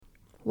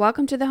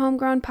Welcome to the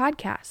Homegrown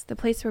Podcast, the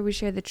place where we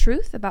share the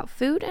truth about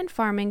food and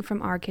farming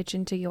from our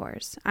kitchen to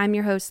yours. I'm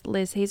your host,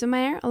 Liz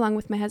Hazelmeyer, along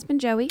with my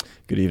husband, Joey.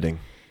 Good evening.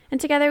 And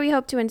together we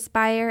hope to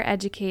inspire,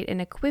 educate, and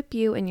equip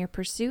you in your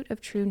pursuit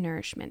of true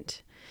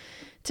nourishment.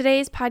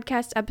 Today's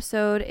podcast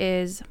episode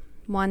is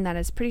one that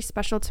is pretty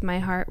special to my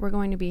heart. We're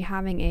going to be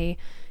having a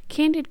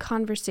candid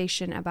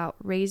conversation about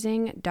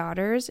raising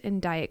daughters in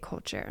diet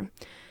culture.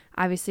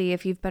 Obviously,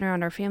 if you've been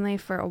around our family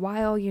for a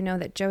while, you know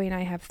that Joey and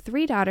I have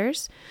 3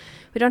 daughters.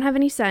 We don't have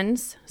any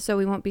sons, so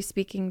we won't be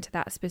speaking to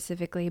that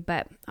specifically,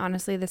 but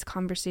honestly, this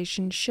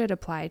conversation should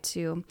apply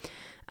to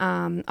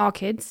all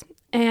kids.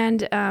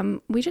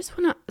 And we just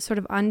want to sort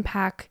of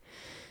unpack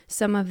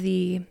some of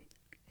the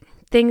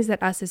things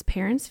that us as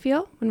parents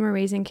feel when we're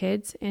raising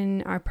kids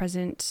in our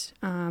present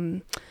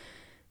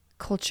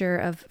culture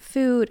of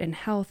food and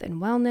health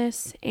and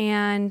wellness.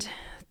 And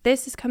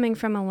this is coming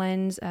from a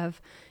lens of,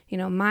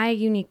 my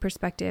unique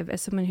perspective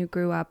as someone who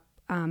grew up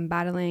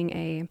battling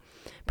a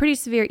pretty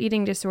severe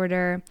eating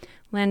disorder,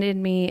 landed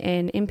me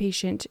in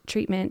inpatient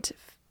treatment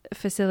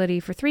facility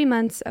for 3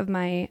 months of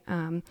my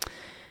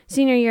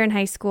senior year in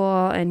high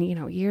school, and,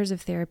 years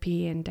of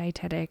therapy and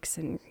dietetics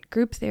and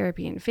group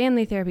therapy and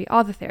family therapy,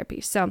 all the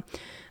therapies. So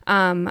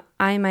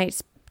I might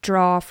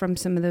draw from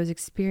some of those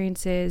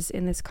experiences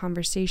in this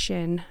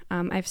conversation.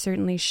 I've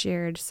certainly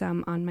shared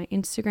some on my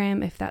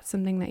Instagram if that's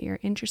something that you're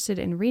interested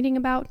in reading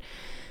about.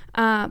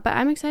 But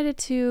I'm excited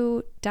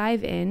to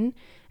dive in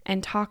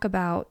and talk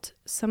about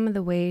some of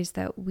the ways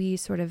that we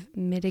sort of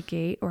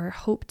mitigate or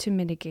hope to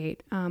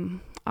mitigate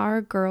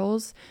our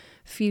girls'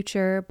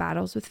 future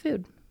battles with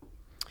food.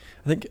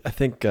 I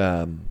think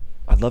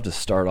I'd love to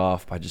start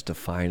off by just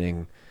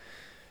defining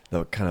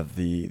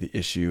the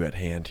issue at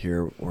hand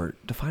here, or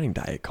defining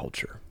diet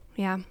culture.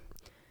 Yeah.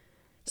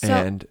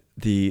 And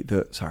the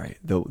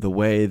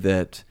way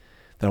that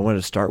I wanted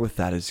to start with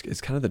that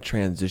is kind of the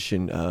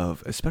transition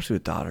of, especially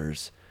with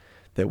daughters,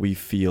 that we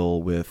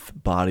feel with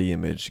body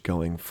image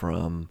going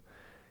from,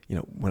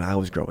 when I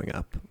was growing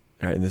up,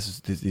 right? And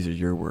these are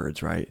your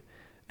words, right?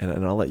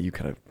 And I'll let you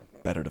kind of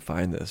better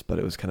define this, but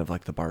it was kind of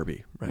like the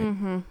Barbie, right?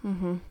 Mm-hmm,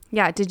 mm-hmm.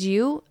 Yeah. Did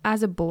you,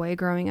 as a boy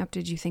growing up,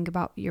 did you think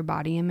about your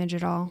body image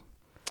at all?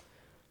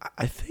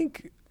 I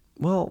think,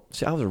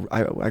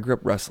 I grew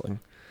up wrestling,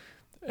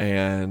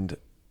 and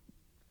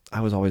I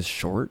was always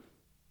short.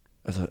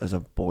 As a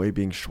boy,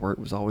 being short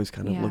was always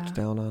kind of looked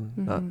down on.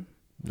 Mm-hmm.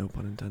 No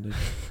pun intended.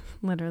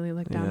 Literally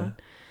looked down on.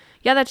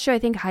 Yeah, that's true. I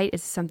think height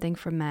is something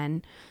for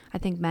men. I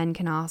think men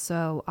can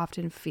also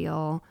often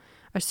feel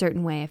a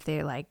certain way if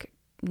they're like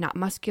not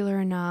muscular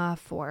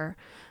enough, or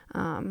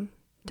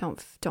don't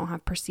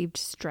have perceived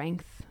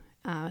strength.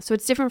 So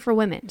it's different for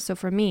women. So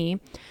for me,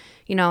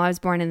 I was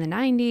born in the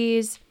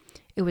 90s.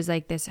 It was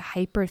like this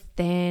hyper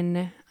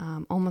thin,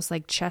 almost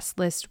like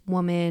chestless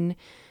woman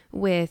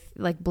with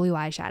like blue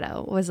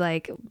eyeshadow was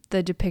like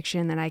the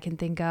depiction that I can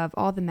think of.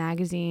 All the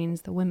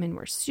magazines, the women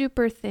were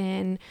super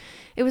thin.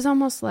 It was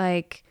almost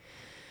like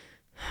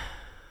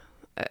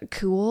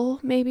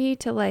cool maybe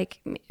to like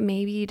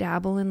maybe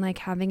dabble in like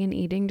having an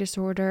eating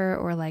disorder,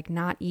 or like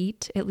not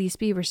eat, at least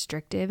be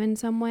restrictive in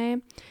some way,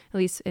 at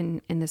least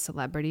in the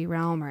celebrity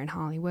realm or in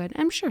Hollywood.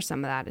 I'm sure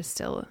some of that is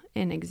still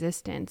in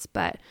existence,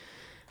 but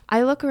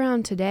I look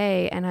around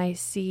today and I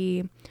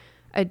see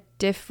a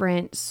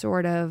different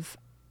sort of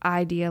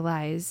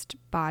idealized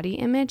body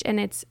image, and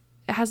it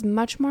has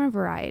much more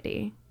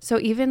variety. So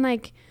even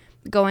like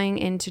going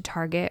into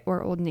Target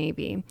or Old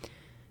Navy,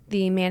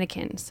 the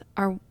mannequins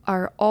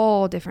are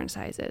all different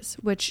sizes,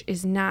 which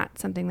is not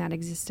something that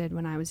existed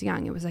when I was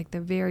young. It was like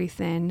they're very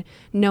thin.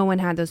 No one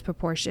had those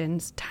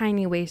proportions.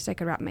 Tiny waist I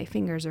could wrap my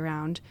fingers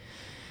around.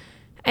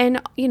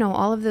 And,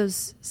 all of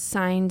those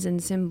signs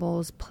and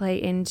symbols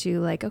play into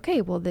like,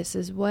 okay, well, this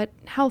is what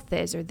health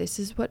is, or this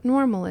is what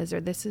normal is, or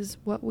this is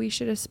what we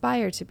should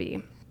aspire to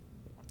be.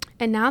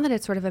 And now that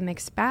it's sort of a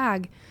mixed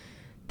bag,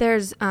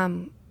 there's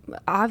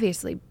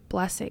obviously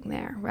blessing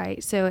there,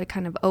 right? So it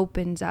kind of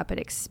opens up, it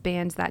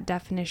expands that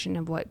definition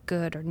of what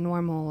good or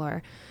normal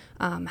or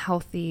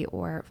healthy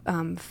or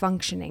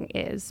functioning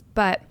is.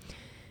 But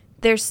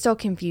there's still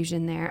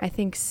confusion there. I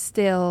think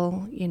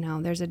still,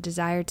 there's a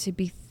desire to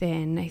be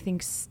thin. I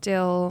think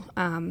still,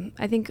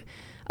 I think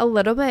a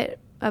little bit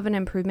of an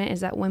improvement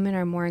is that women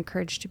are more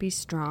encouraged to be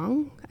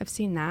strong. I've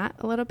seen that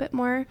a little bit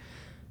more.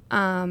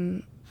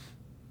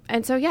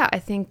 And so, I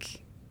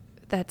think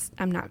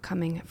I'm not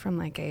coming from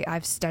like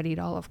I've studied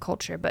all of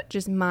culture, but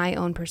just my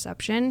own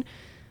perception.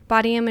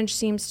 Body image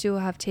seems to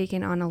have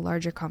taken on a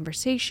larger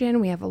conversation.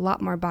 We have a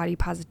lot more body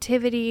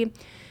positivity.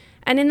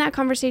 And in that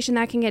conversation,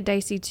 that can get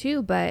dicey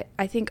too, but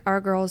I think our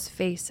girls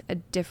face a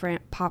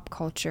different pop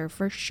culture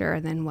for sure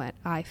than what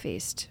I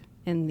faced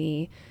in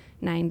the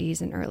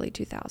 90s and early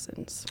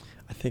 2000s.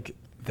 I think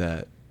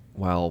that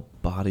while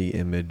body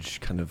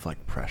image kind of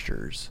like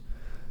pressures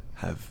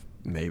have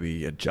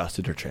maybe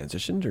adjusted or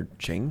transitioned or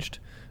changed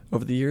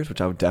over the years,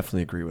 which I would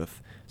definitely agree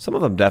with, some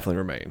of them definitely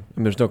remain. I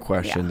mean, there's no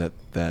question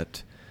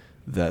that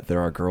there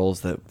are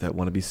girls that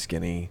want to be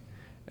skinny,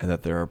 and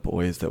that there are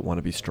boys that want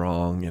to be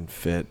strong and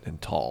fit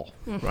and tall,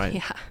 right?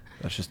 Yeah.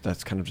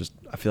 That's kind of just,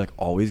 I feel like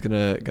always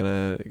gonna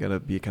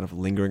be kind of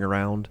lingering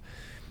around.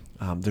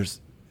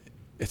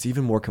 It's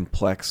even more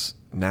complex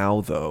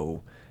now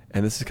though,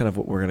 and this is kind of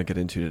what we're going to get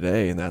into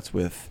today, and that's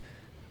with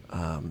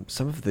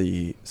some of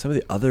the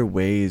other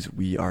ways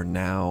we are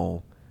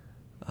now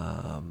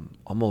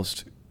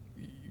almost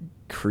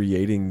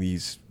creating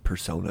these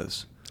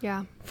personas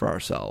for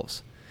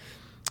ourselves,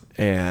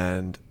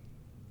 and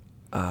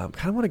kind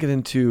of want to get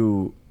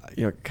into,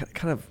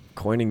 kind of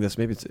coining this.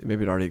 Maybe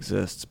it already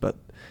exists, but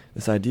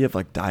this idea of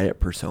like diet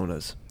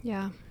personas.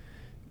 Yeah.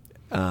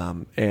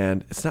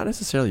 And it's not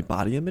necessarily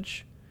body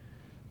image,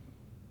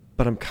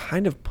 but I'm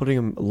kind of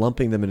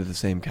lumping them into the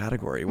same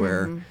category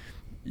where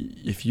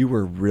if you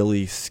were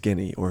really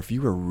skinny or if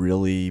you were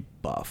really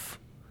buff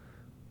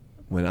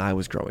when I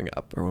was growing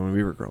up or when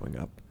we were growing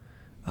up,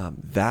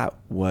 that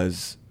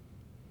was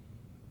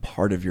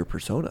part of your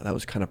persona. That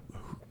was kind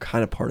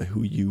of part of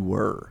who you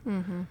were.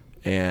 Mm-hmm.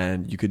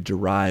 And you could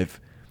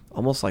derive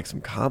almost like some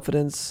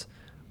confidence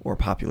or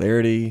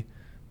popularity.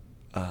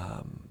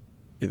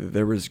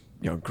 There was,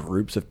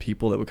 groups of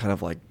people that would kind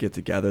of like get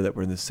together that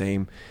were in the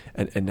same,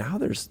 and now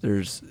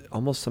there's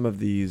almost some of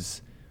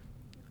these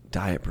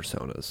diet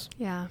personas.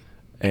 Yeah.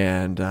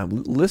 And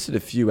listed a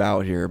few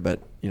out here,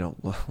 but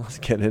let's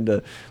get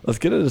into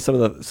some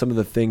of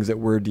the things that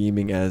we're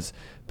deeming as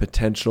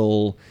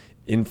potential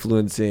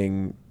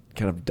influencing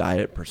kind of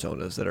diet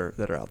personas that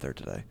are out there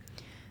today.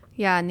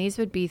 Yeah, and these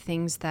would be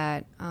things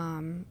that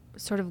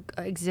sort of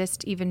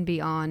exist even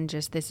beyond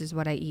just this is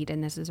what I eat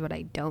and this is what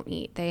I don't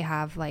eat. They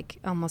have like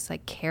almost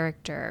like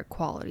character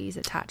qualities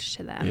attached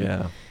to them.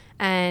 Yeah.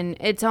 And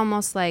it's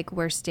almost like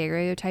we're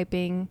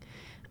stereotyping,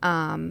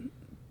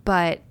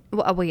 but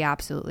we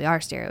absolutely are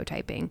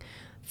stereotyping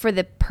for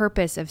the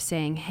purpose of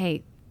saying,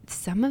 hey,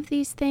 some of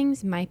these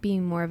things might be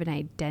more of an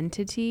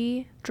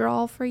identity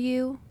draw for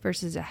you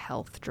versus a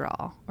health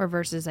draw or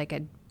versus like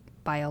a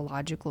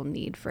biological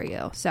need for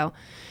you. So,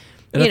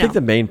 and I think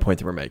the main point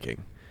that we're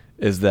making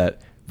is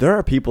that there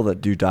are people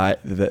that do diet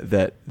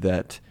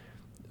that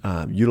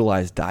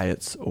utilize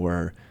diets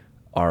or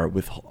are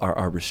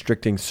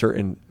restricting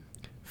certain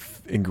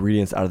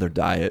ingredients out of their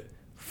diet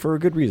for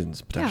good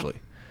reasons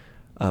potentially.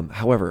 Yeah.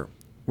 However,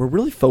 we're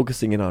really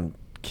focusing in on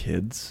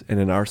kids and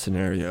in our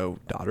scenario,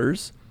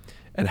 daughters,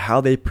 and how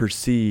they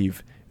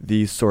perceive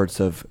these sorts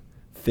of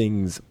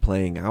things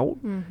playing out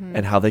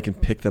and how they can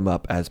pick them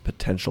up as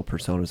potential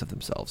personas of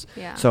themselves.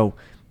 Yeah. So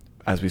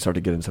as we start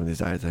to get into some of these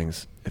diet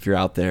things, if you're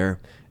out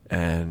there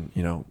and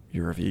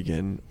you're a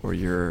vegan or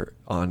you're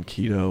on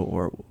keto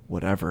or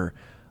whatever,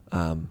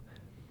 I'm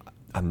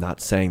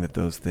not saying that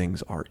those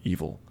things are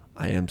evil.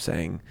 I am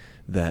saying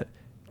that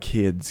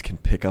kids can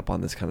pick up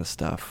on this kind of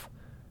stuff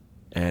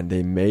and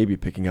they may be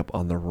picking up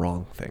on the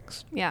wrong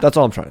things. Yeah. That's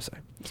all I'm trying to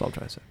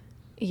say.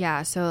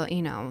 Yeah, so,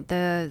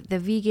 the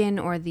vegan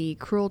or the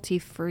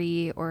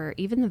cruelty-free or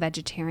even the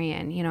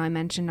vegetarian, I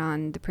mentioned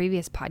on the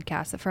previous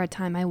podcast that for a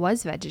time I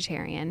was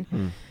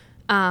vegetarian.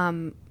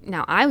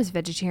 Now, I was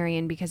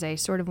vegetarian because I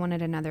sort of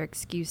wanted another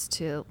excuse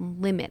to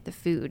limit the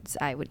foods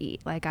I would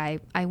eat. Like, I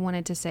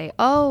wanted to say,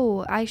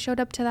 oh, I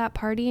showed up to that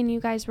party and you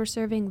guys were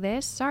serving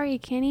this. Sorry, you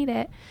can't eat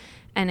it.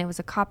 And it was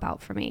a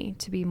cop-out for me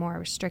to be more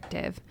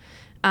restrictive,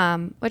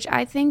 which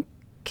I think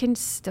can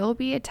still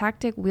be a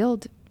tactic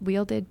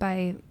wielded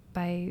by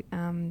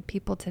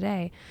people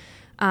today.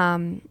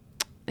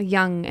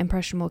 Young,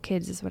 impressionable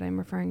kids is what I'm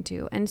referring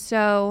to. And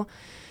so,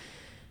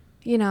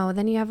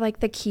 then you have like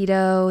the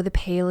keto, the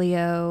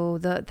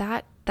paleo,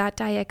 that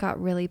diet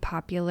got really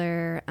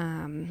popular.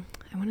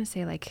 I want to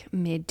say like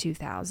mid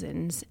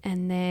 2000s.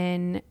 And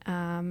then,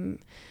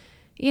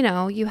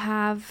 you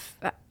have,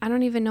 I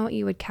don't even know what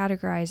you would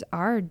categorize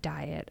our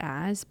diet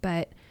as,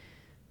 but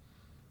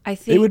I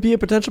think it would be a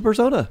potential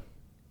persona.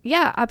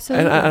 Yeah,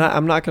 absolutely. And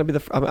I'm not going to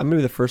be I'm going to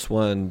be the first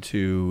one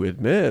to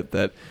admit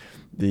that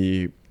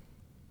the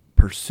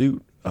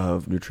pursuit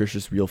of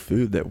nutritious real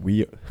food that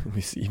we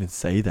even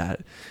say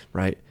that,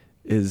 right,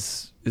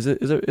 is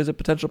a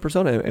potential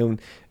persona,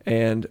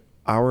 and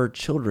our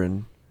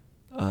children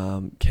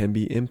can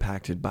be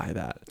impacted by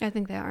that. I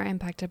think they are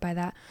impacted by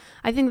that.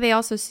 I think they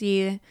also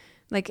see,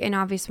 like, an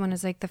obvious one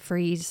is like the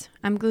freeze.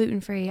 I'm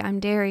gluten-free,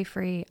 I'm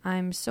dairy-free,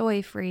 I'm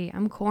soy-free,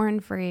 I'm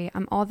corn-free,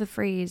 I'm all the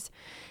freeze.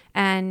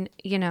 And,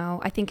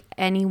 I think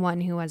anyone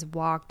who has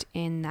walked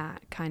in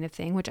that kind of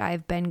thing, which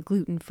I've been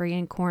gluten-free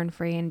and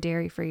corn-free and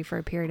dairy-free for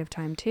a period of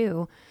time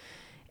too,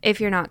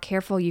 if you're not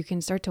careful, you can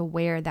start to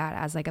wear that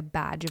as like a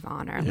badge of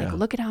honor. Yeah. Like,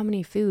 look at how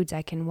many foods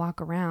I can walk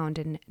around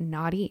and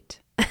not eat,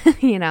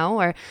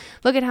 or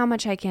look at how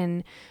much I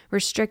can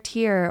restrict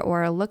here,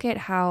 or look at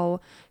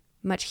how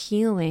much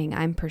healing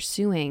I'm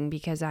pursuing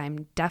because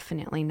I'm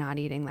definitely not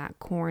eating that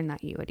corn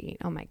that you would eat.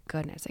 Oh my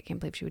goodness, I can't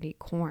believe she would eat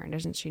corn.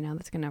 Doesn't she know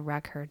that's going to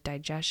wreck her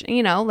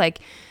digestion? Like,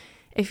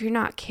 if you're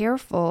not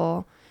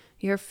careful,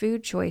 your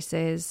food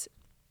choices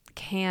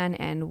can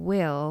and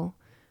will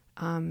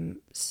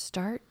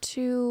start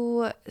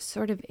to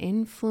sort of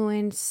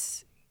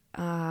influence,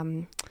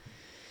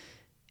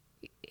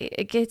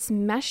 it gets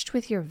meshed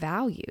with your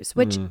values,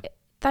 which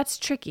that's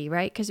tricky,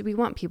 right? Because we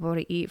want people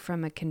to eat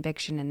from a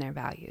conviction in their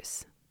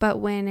values. But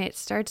when it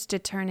starts to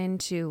turn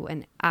into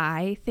an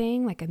I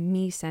thing, like a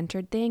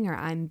me-centered thing, or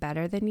I'm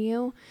better than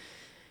you,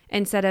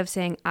 instead of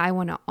saying, I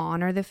want to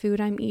honor the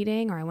food I'm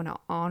eating, or I want to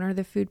honor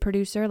the food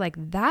producer,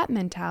 like that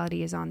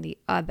mentality is on the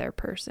other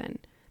person.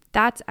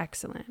 That's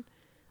excellent.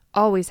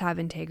 Always have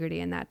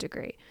integrity in that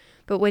degree.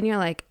 But when you're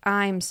like,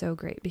 I'm so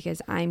great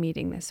because I'm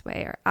eating this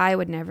way, or I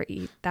would never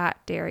eat that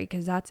dairy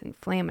because that's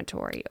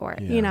inflammatory, or,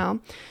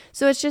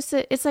 so it's just,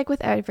 it's like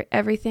with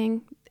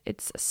everything,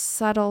 it's a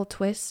subtle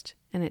twist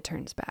and it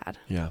turns bad.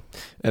 Yeah.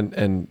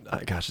 And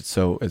gosh, it's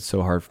so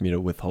hard for me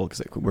to withhold,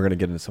 because we're going to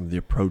get into some of the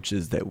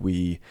approaches that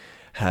we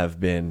have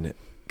been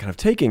kind of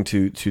taking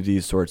to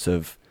these sorts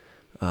of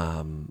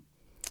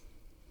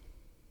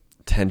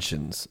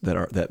tensions that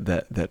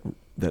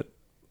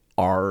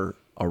are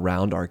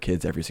around our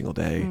kids every single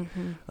day,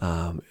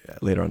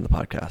 later on in the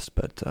podcast,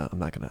 but I'm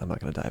not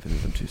gonna dive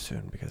into them too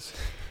soon, because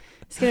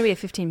it's gonna be a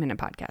 15-minute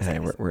podcast. Hey,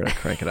 we're gonna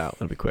crank it out.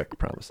 It'll be quick, I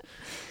promise.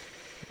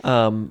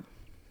 I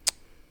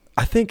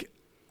think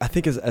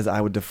as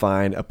I would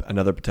define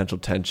another potential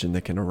tension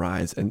that can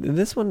arise, and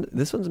this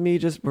one's me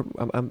just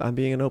I'm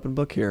being an open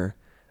book here.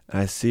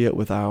 I see it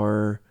with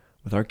our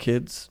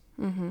kids,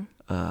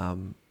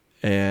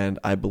 and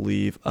I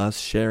believe us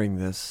sharing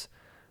this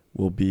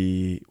will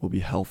be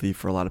healthy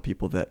for a lot of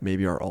people that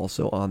maybe are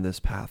also on this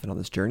path and on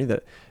this journey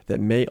that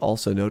may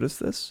also notice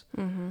this.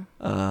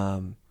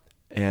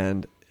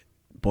 And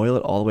boil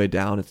it all the way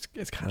down,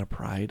 it's kind of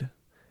pride,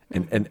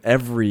 and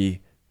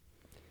every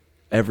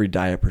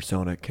diet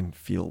persona can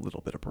feel a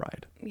little bit of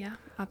pride. Yeah,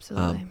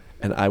 absolutely.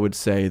 And I would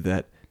say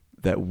that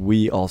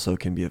we also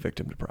can be a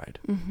victim to pride.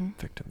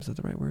 Victim, is that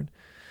the right word?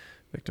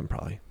 Victim,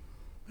 probably.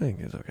 I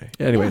think it's okay.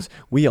 Anyways,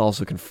 we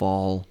also can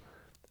fall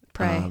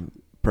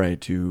prey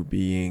to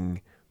being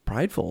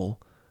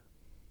prideful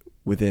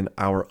within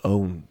our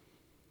own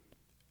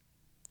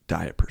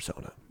diet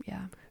persona.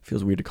 Yeah. It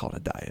feels weird to call it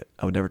a diet.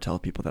 I would never tell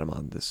people that I'm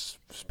on this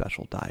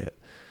special diet.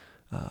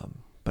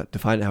 But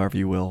define it however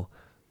you will.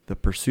 The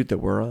pursuit that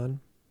we're on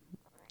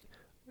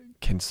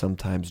can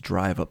sometimes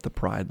drive up the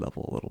pride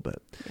level a little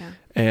bit. Yeah.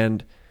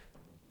 And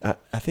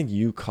I think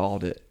you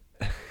called it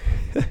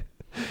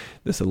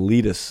this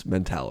elitist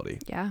mentality.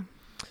 Yeah.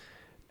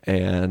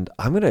 And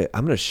I'm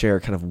gonna share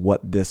kind of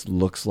what this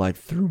looks like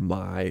through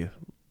my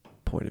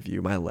point of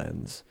view, my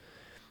lens,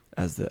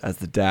 as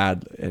the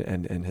dad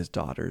and his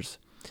daughters.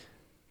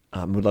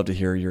 Would love to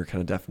hear your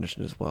kind of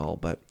definition as well.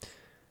 But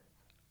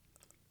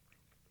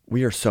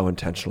we are so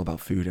intentional about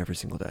food every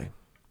single day.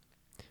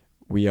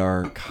 We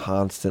are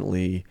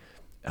constantly,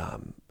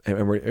 and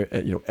we're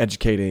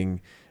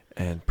educating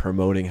and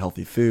promoting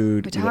healthy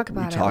food. We talk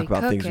about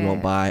things we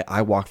won't buy.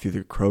 I walk through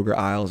the Kroger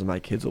aisles and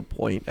my kids will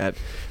point at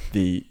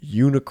the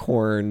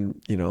unicorn,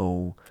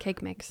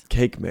 cake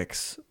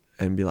mix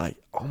and be like,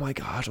 "Oh my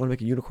gosh, I want to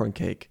make a unicorn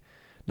cake."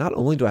 Not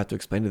only do I have to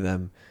explain to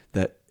them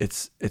that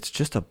it's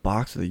just a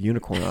box with a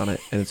unicorn on it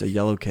and it's a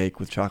yellow cake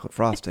with chocolate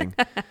frosting,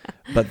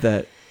 but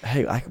that,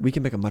 hey, we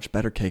can make a much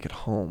better cake at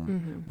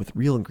home with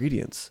real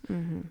ingredients.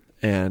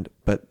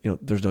 But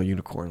there's no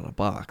unicorn in a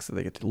box that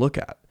they get to look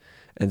at.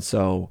 And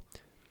so,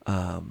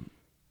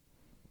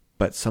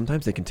 but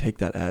sometimes they can take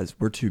that as,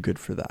 we're too good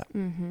for that.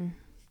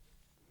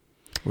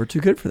 We're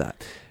too good for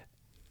that.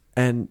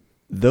 And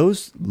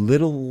those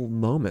little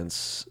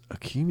moments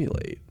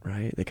accumulate,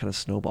 right? They kind of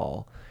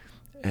snowball,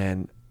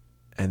 and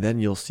then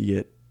you'll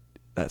see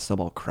that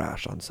snowball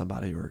crash on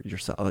somebody or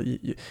yourself.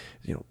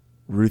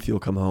 Ruthie will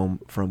come home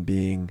from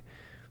being,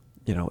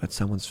 at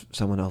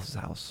someone else's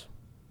house,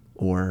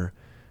 or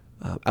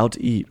out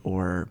to eat,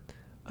 or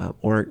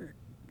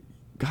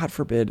God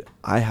forbid,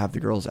 I have the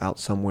girls out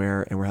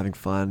somewhere and we're having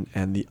fun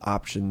and the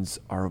options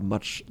are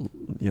much,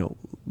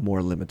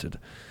 more limited.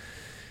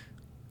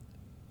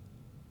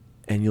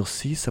 And you'll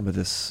see some of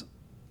this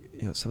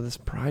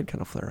pride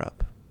kind of flare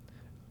up.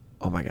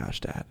 Oh my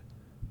gosh, Dad,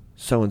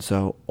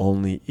 so-and-so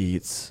only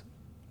eats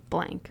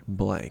blank,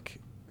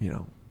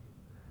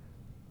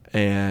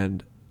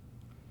 and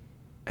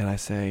I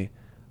say,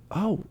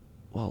 oh,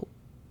 well,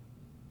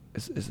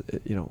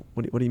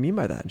 what do you mean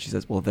by that? And she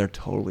says, well, they're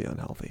totally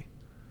unhealthy.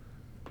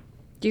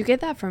 Do you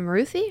get that from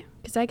Ruthie?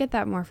 Because I get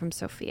that more from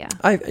Sophia.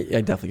 I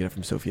definitely get it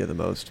from Sophia the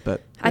most,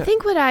 but yeah. I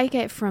think what I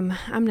get from,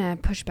 I'm going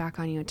to push back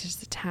on you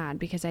just a tad,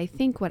 because I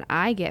think what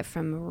I get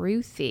from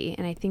Ruthie,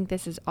 and I think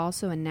this is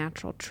also a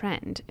natural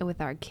trend with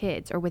our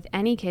kids, or with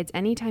any kids,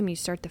 anytime you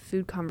start the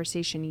food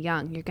conversation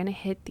young, you're going to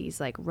hit these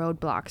like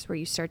roadblocks where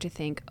you start to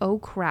think, oh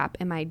crap,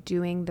 am I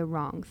doing the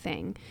wrong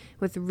thing?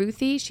 With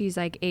Ruthie, she's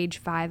like age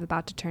 5,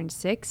 about to turn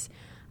 6.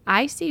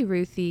 I see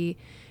Ruthie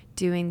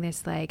doing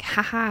this like,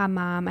 haha,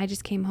 Mom, I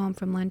just came home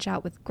from lunch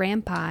out with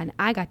Grandpa and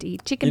I got to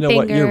eat chicken fingers.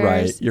 What?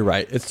 You're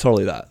right. It's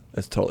totally that.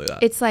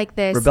 It's like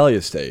this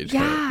rebellious stage.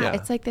 Yeah,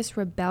 it's like this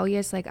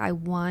rebellious, like I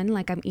won,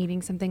 like I'm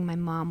eating something my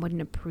mom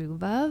wouldn't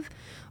approve of,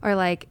 or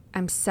like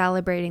I'm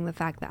celebrating the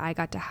fact that I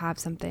got to have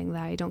something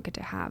that I don't get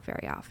to have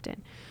very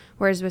often.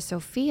 Whereas with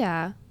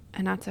Sophia,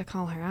 and not to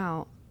call her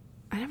out,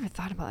 I never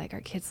thought about like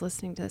our kids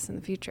listening to this in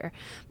the future,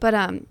 but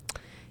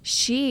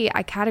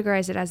I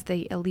categorize it as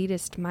the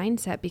elitist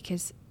mindset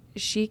because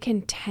she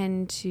can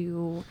tend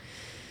to,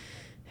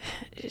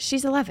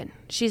 she's 11.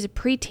 She's a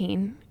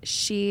preteen.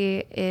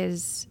 She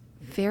is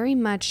very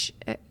much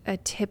a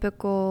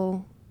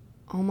typical,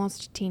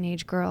 almost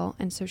teenage girl.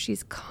 And so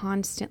she's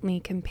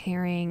constantly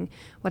comparing,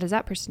 what is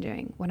that person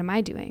doing? What am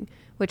I doing?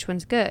 Which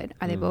one's good?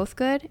 Are they both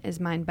good? Is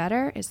mine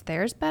better? Is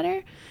theirs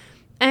better?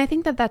 And I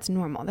think that that's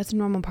normal. That's a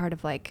normal part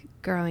of like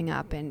growing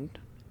up in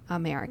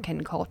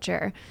American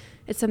culture.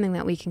 It's something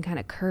that we can kind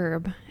of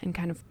curb and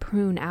kind of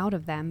prune out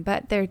of them.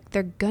 But they're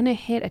going to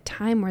hit a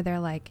time where they're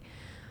like,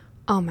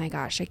 oh my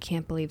gosh, I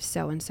can't believe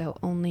so-and-so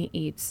only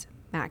eats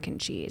mac and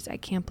cheese. I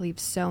can't believe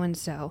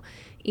so-and-so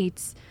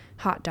eats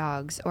hot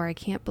dogs. Or I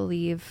can't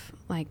believe,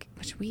 like,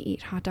 which we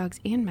eat hot dogs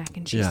and mac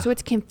and cheese. Yeah. So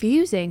it's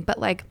confusing. But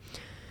like,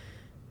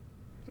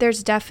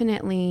 there's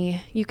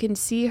definitely, you can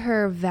see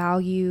her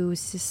value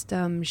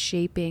system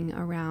shaping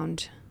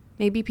around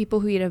maybe people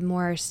who eat a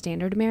more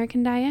standard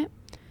American diet.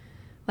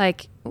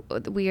 Like,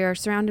 we are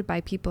surrounded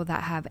by people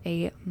that have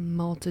a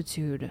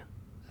multitude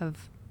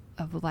of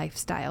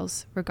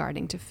lifestyles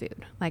regarding to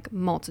food, like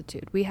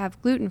multitude. We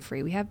have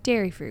gluten-free, we have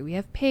dairy-free, we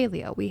have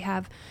paleo, we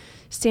have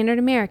standard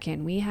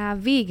American, we have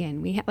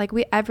vegan,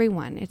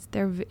 everyone.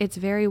 It's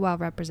very well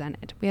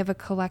represented. We have a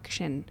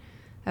collection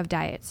of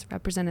diets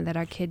represented that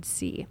our kids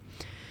see.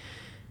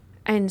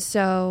 And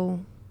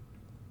so,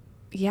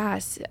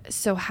 yes,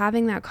 so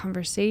having that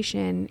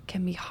conversation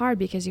can be hard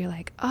because you're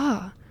like,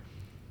 oh,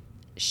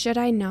 should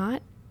I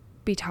not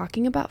be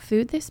talking about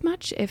food this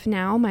much if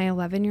now my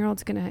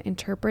 11-year-old's going to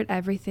interpret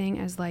everything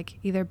as like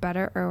either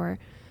better or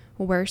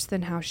worse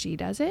than how she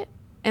does it?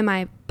 Am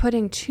I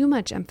putting too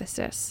much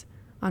emphasis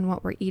on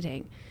what we're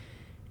eating?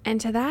 And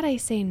to that I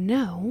say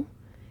no.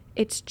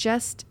 It's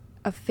just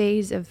a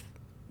phase of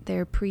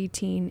their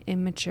preteen,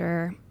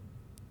 immature.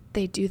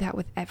 They do that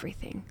with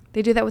everything.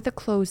 They do that with the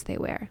clothes they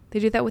wear. They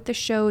do that with the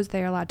shows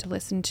they're allowed to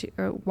listen to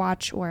or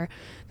watch, or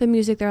the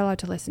music they're allowed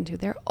to listen to.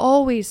 They're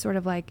always sort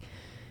of like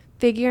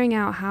figuring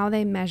out how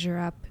they measure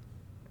up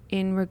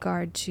in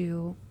regard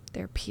to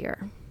their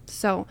peer.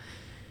 So,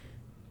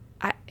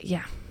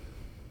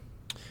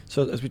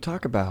 So as we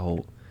talk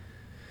about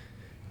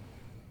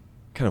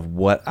kind of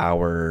what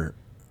our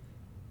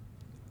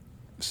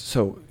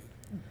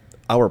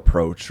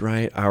approach,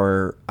 right?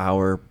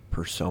 Our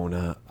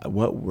persona,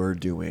 what we're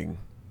doing,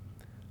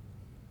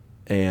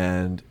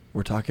 and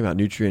we're talking about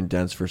nutrient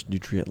dense versus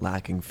nutrient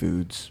lacking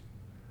foods.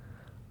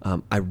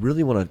 I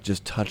really want to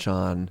just touch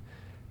on,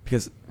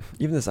 because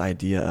even this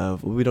idea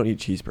of, well, we don't eat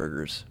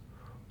cheeseburgers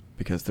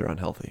because they're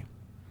unhealthy.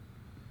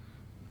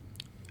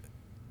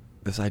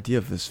 This idea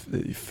of this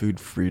food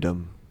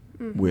freedom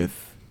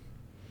with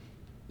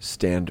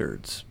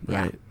standards,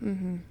 right? Yeah.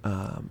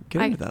 Mm-hmm.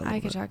 Get into that a little I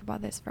bit. could talk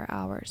about this for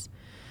hours.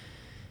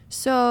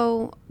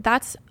 So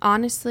that's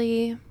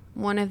honestly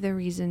one of the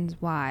reasons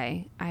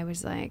why I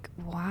was like,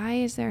 why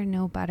is there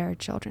no better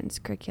children's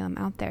curriculum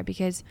out there?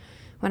 Because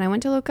when I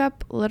went to look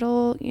up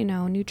little,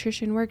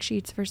 nutrition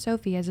worksheets for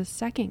Sophie as a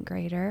second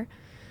grader,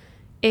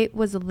 it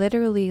was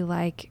literally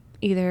like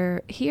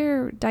either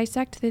here,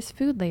 dissect this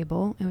food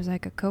label. It was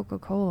like a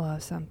Coca-Cola or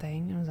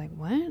something. And I was like,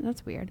 what?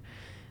 That's weird.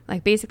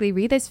 Like basically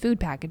read this food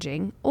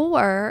packaging.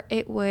 Or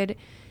it would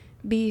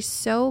be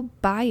so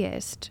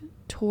biased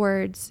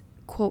towards,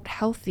 quote,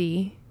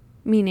 healthy,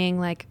 meaning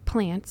like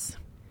plants,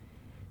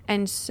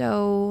 and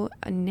so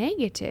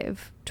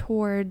negative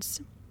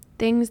towards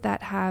things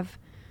that have,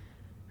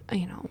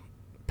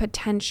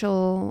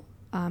 potential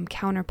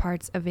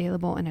counterparts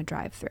available in a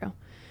drive-through.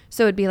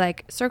 So it'd be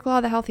like, circle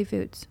all the healthy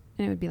foods.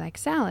 And it would be like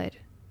salad,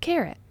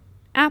 carrot,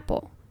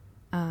 apple,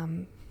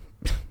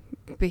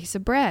 piece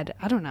of bread.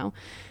 I don't know.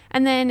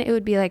 And then it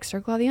would be like,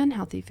 circle all the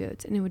unhealthy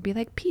foods. And it would be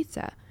like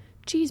pizza,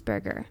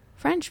 cheeseburger,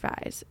 French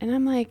fries. And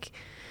I'm like,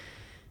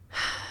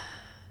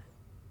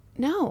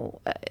 no,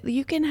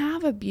 you can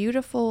have a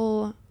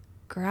beautiful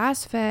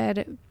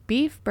grass-fed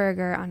beef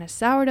burger on a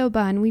sourdough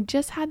bun. We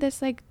just had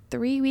this like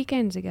 3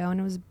 weekends ago and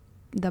it was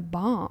the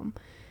bomb.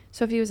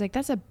 Sophie was like,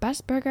 that's the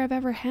best burger I've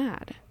ever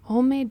had.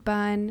 Homemade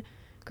bun,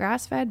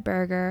 grass-fed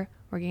burger,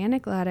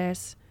 organic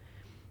lettuce,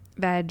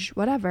 veg,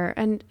 whatever.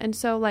 And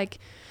so like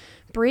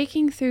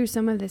breaking through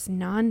some of this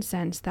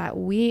nonsense that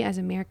we as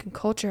American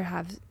culture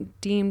have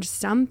deemed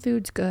some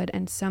foods good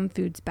and some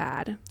foods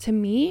bad. To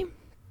me,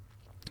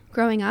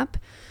 growing up,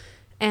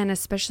 and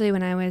especially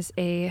when I was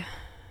a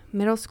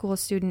middle school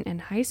student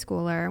and high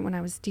schooler, when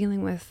I was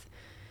dealing with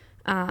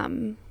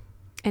an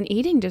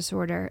eating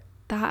disorder,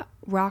 that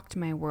rocked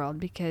my world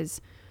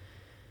because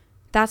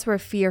that's where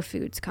fear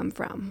foods come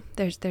from.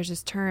 There's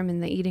this term in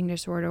the eating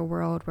disorder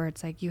world where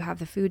it's like you have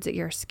the foods that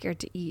you're scared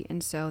to eat,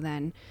 and so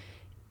then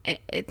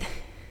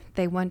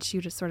they want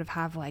you to sort of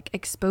have like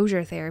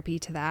exposure therapy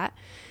to that,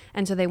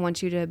 and so they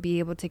want you to be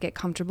able to get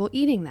comfortable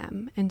eating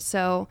them. And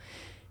so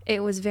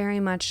it was very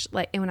much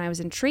like, when I was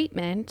in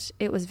treatment,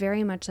 it was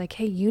very much like,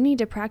 hey, you need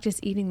to practice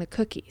eating the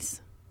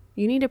cookies.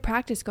 You need to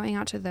practice going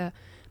out to the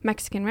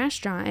Mexican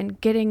restaurant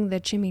and getting the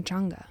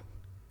chimichanga.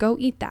 Go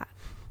eat that.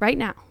 right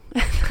now.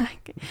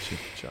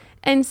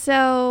 And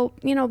so,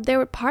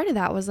 part of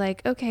that was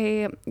like,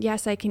 okay,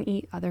 yes, I can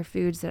eat other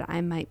foods that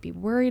I might be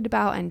worried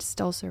about and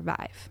still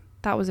survive.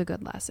 That was a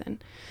good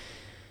lesson.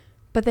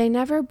 But they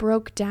never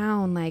broke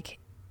down like,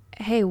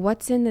 hey,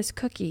 what's in this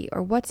cookie,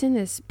 or what's in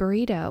this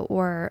burrito,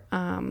 or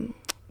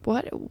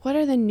what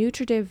are the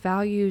nutritive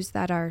values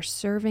that are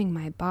serving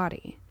my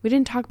body? We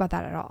didn't talk about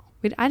that at all.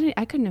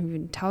 I couldn't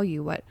even tell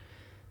you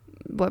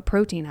what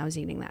protein I was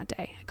eating that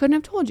day. I couldn't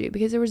have told you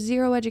because there was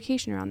zero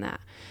education around that.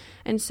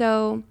 And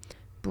so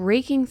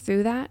breaking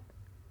through that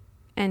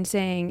and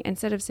saying,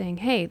 instead of saying,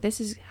 hey,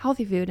 this is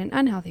healthy food and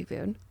unhealthy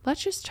food,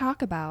 let's just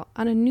talk about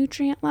on a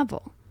nutrient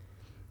level.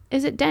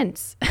 Is it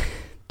dense?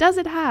 Does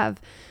it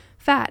have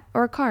fat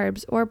or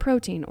carbs or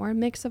protein or a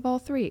mix of all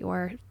three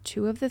or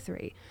two of the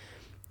three?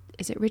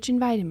 Is it rich in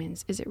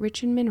vitamins? Is it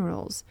rich in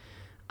minerals?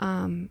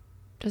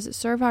 Does it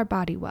serve our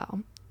body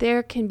well?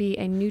 There can be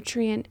a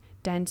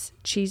nutrient-dense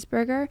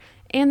cheeseburger,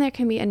 and there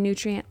can be a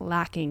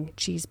nutrient-lacking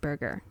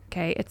cheeseburger,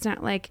 okay? It's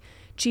not like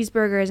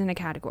cheeseburger isn't a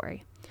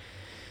category.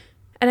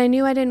 And I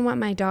knew I didn't want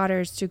my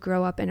daughters to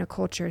grow up in a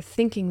culture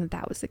thinking that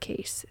that was the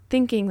case,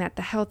 thinking that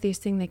the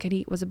healthiest thing they could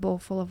eat was a bowl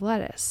full of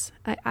lettuce.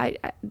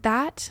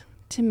 That,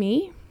 to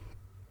me,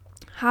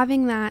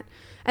 having that,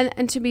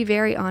 and to be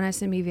very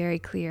honest and be very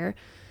clear,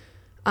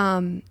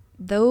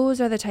 those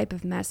are the type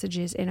of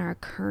messages in our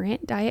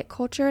current diet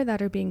culture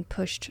that are being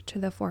pushed to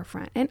the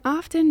forefront, and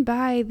often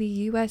by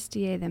the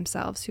USDA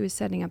themselves, who is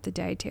setting up the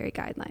dietary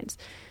guidelines.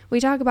 We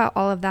talk about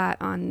all of that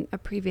on a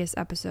previous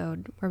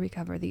episode where we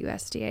cover the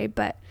USDA,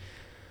 but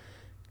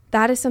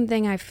that is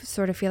something I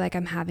sort of feel like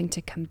I'm having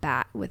to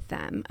combat with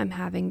them. I'm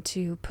having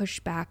to push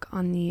back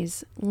on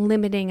these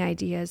limiting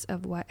ideas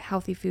of what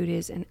healthy food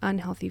is and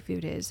unhealthy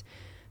food is,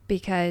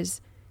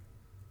 because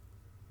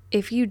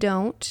if you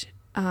don't,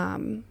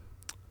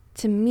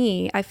 to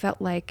me, I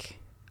felt like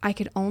I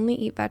could only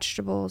eat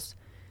vegetables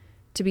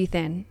to be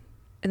thin.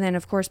 And then,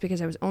 of course,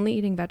 because I was only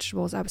eating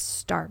vegetables, I was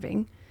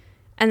starving.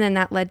 And then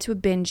that led to a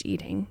binge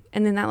eating.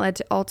 And then that led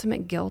to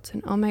ultimate guilt.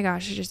 And oh my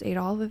gosh, I just ate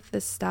all of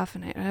this stuff.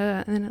 And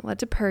then it led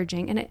to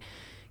purging. And it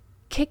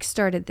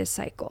kickstarted this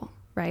cycle,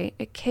 right?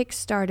 It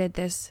kickstarted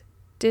this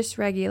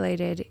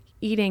dysregulated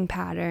eating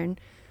pattern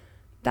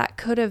that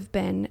could have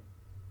been,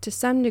 to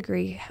some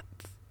degree,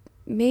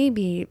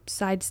 maybe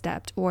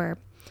sidestepped or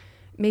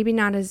maybe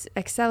not as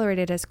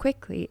accelerated as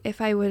quickly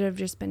if I would have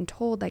just been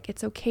told, like,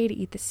 it's okay to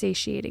eat the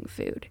satiating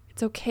food.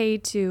 It's okay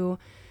to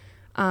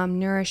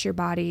nourish your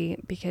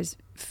body because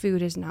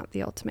food is not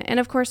the ultimate. And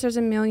of course, there's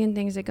a million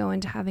things that go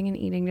into having an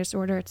eating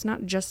disorder. It's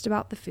not just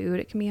about the food.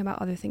 It can be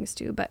about other things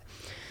too. But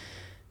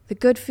the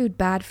good food,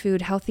 bad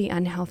food, healthy,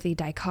 unhealthy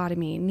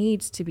dichotomy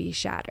needs to be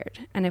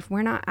shattered. And if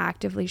we're not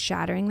actively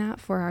shattering that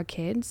for our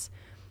kids,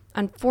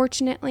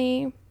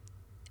 unfortunately,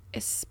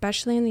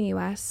 especially in the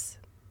U.S.,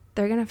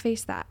 they're going to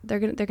face that. They're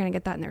going to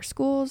get that in their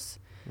schools.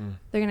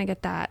 They're going to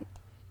get that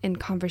in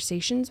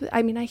conversations.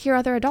 I hear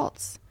other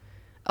adults.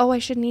 Oh, I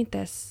shouldn't eat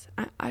this.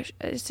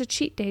 It's a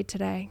cheat day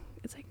today.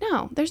 It's like,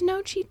 no, there's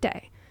no cheat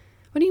day.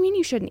 What do you mean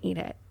you shouldn't eat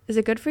it? Is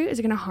it good for you? Is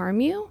it going to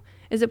harm you?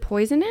 Is it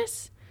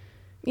poisonous?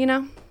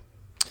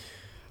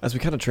 As we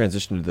kind of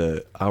transition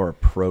to our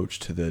approach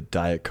to the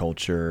diet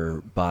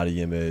culture,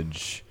 body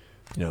image,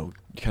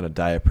 kind of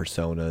diet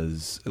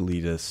personas,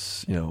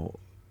 elitists,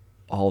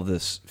 all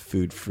this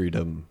food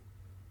freedom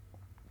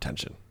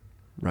tension,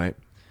 right?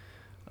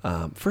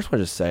 First, I want to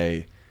just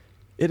say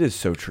it is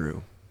so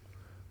true.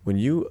 When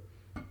you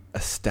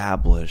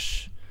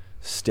establish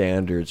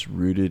standards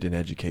rooted in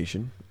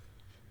education,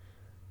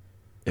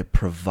 it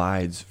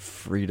provides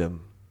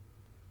freedom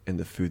in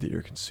the food that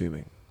you're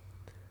consuming.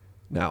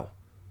 Now,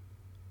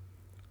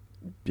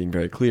 being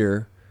very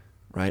clear,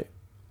 right?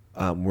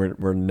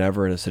 We're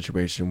never in a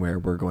situation where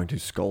we're going to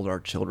scold our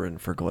children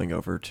for going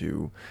over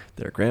to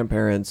their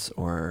grandparents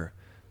or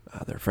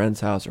their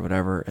friend's house or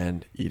whatever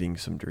and eating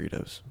some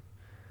Doritos.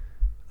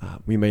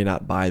 We may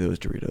not buy those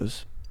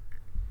Doritos,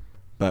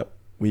 but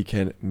we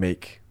can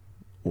make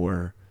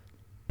or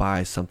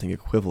buy something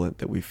equivalent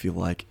that we feel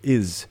like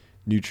is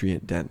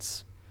nutrient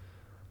dense.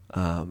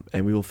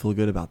 And we will feel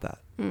good about that.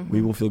 Mm-hmm.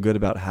 We will feel good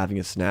about having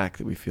a snack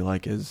that we feel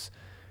like is,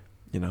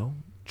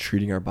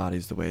 treating our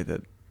bodies the way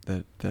that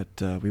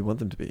we want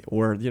them to be,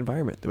 or the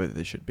environment the way that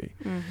they should be.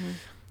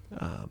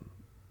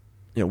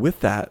 Mm-hmm. With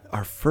that,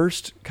 our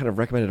first kind of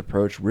recommended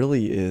approach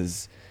really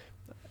is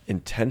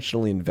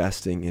intentionally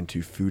investing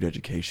into food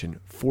education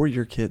for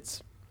your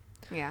kids.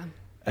 Yeah.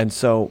 And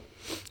so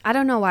I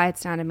don't know why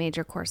it's not a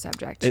major core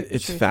subject.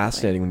 It's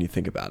fascinating when you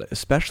think about it,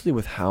 especially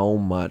with how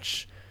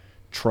much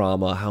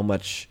trauma, how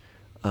much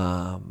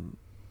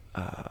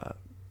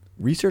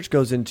research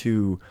goes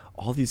into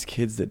all these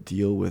kids that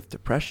deal with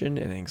depression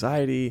and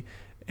anxiety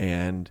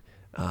and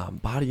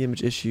body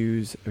image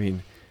issues.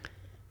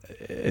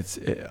 It's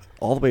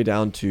all the way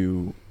down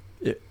to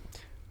it.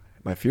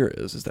 My fear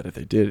is that if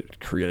they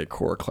did create a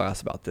core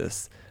class about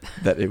this,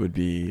 that it would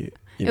be,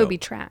 it would be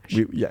trash.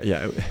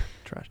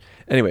 Trash.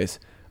 Anyways,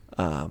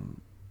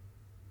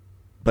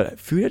 but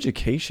food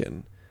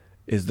education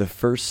is the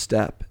first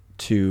step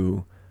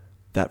to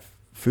that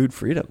food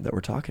freedom that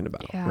we're talking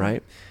about, Yeah.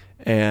 right?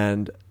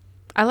 And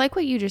I like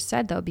what you just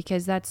said, though,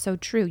 because that's so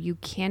true. You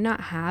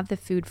cannot have the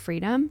food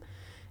freedom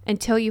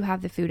until you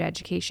have the food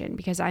education.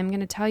 Because I'm going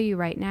to tell you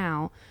right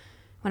now,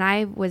 when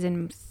I was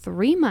in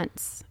 3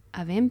 months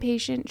of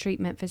inpatient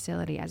treatment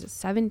facility as a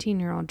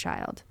 17-year-old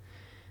child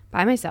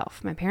by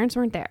myself, my parents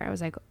weren't there. I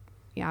was like,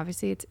 yeah,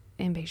 obviously it's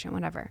inpatient,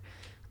 whatever.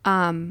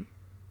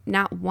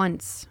 Not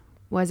once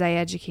was I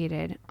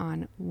educated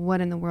on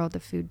what in the world the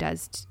food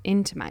does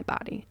into my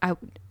body.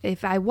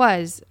 If I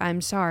was,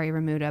 I'm sorry,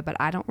 Remuda, but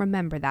I don't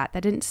remember that.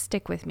 That didn't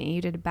stick with me.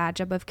 You did a bad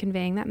job of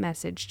conveying that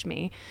message to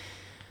me.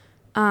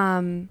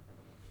 And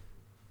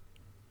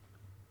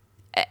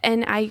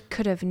I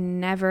could have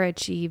never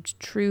achieved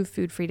true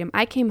food freedom.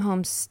 I came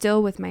home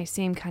still with my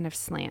same kind of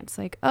slants.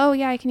 Like, oh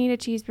yeah, I can eat a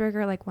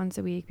cheeseburger like once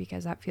a week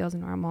because that feels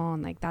normal.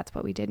 And like, that's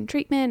what we did in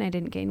treatment. I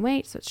didn't gain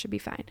weight, so it should be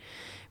fine.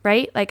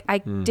 Right? Like I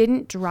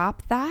didn't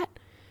drop that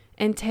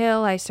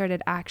until I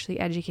started actually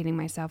educating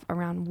myself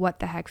around what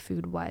the heck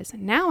food was.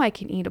 Now I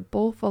can eat a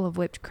bowl full of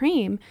whipped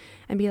cream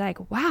and be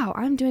like, wow,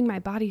 I'm doing my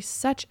body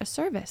such a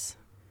service.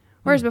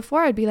 Whereas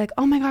before I'd be like,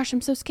 oh my gosh,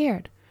 I'm so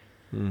scared.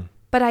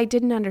 But I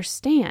didn't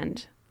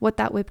understand what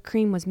that whipped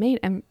cream was made.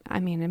 I'm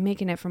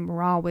making it from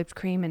raw whipped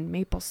cream and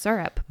maple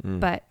syrup.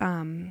 But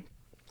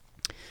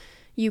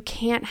you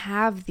can't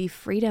have the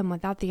freedom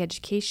without the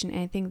education. And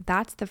I think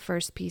that's the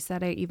first piece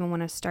that I even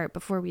want to start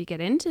before we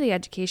get into the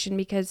education,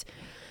 because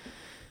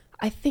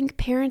I think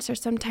parents are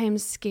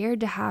sometimes scared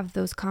to have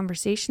those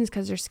conversations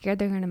because they're scared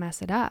they're going to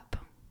mess it up.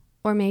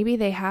 Or maybe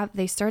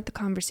they start the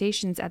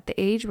conversations at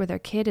the age where their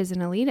kid is an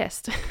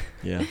elitist.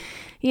 Yeah.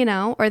 You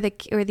know, or the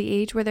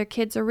age where their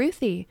kids are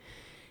Ruthie.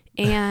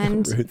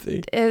 And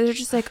Ruthie. They're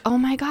just like, oh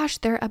my gosh,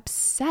 they're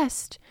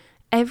obsessed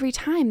every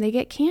time they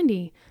get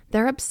candy.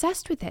 They're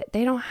obsessed with it.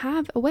 They don't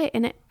have a way.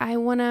 And I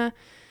want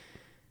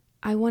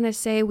to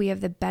say we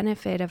have the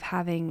benefit of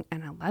having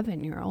an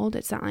 11-year-old.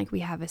 It's not like we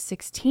have a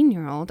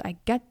 16-year-old. I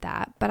get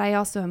that. But I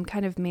also am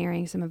kind of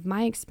marrying some of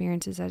my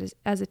experiences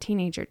as a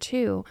teenager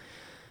too.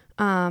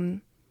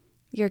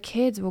 Your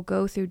kids will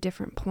go through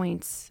different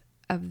points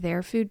of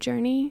their food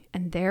journey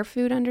and their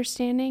food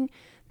understanding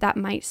that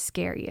might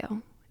scare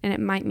you. And it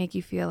might make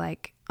you feel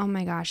like, oh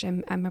my gosh,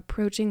 I'm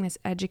approaching this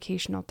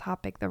educational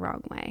topic the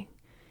wrong way.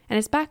 And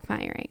it's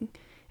backfiring.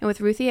 And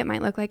with Ruthie, it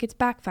might look like it's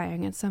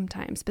backfiring at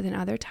sometimes. But then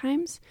other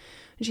times,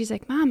 when she's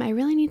like, Mom, I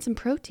really need some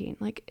protein.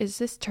 Like, is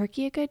this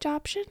turkey a good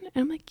option? And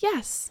I'm like,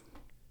 yes,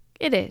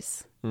 it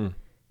is.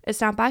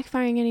 It's not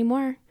backfiring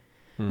anymore.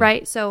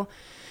 Right? So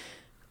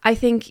I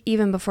think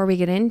even before we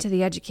get into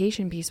the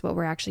education piece, what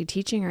we're actually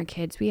teaching our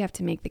kids, we have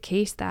to make the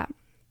case that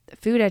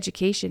food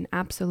education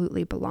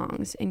absolutely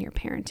belongs in your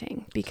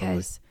parenting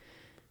because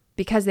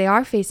they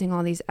are facing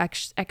all these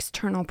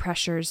external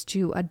pressures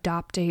to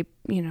adopt a,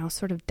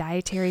 sort of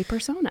dietary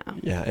persona.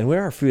 Yeah. And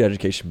where our food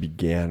education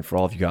began, for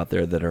all of you out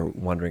there that are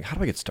wondering, how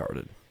do I get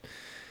started?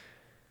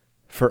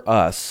 For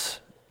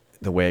us,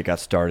 the way it got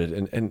started,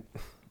 and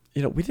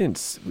we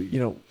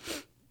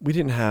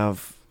didn't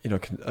have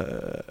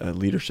a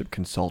leadership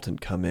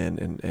consultant come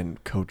in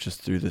and coach us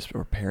through this,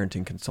 or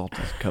parenting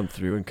consultants come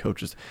through and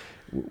coach us.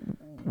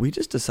 We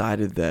just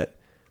decided that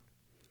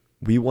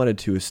we wanted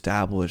to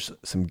establish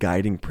some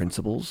guiding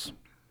principles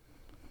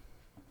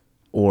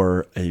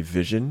or a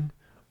vision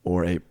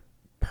or a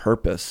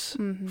purpose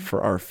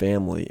for our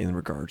family in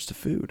regards to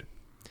food.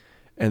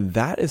 And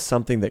that is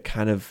something that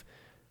kind of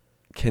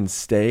can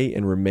stay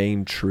and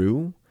remain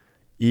true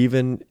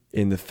even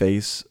in the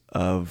face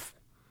of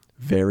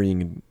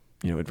varying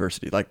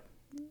adversity. Like,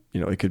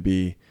 it could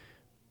be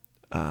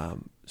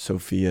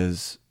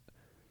Sophia's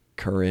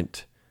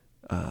current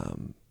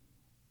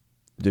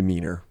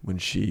demeanor when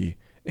she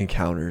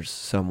encounters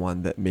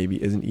someone that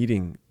maybe isn't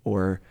eating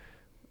or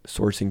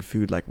sourcing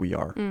food like we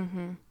are.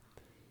 And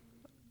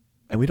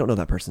we don't know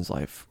that person's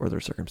life or their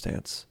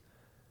circumstance.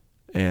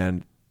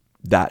 And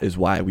that is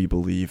why we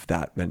believe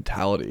that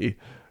mentality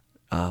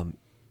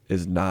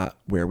is not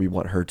where we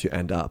want her to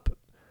end up.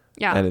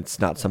 Yeah. And it's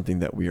not something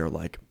that we are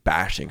like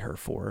bashing her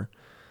for.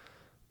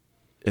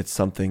 It's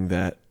something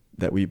that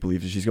we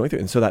believe that she's going through.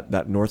 And so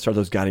that North Star,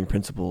 those guiding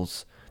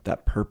principles,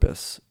 that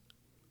purpose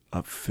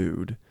of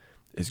food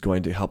is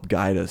going to help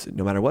guide us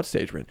no matter what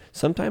stage we're in.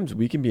 Sometimes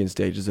we can be in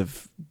stages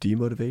of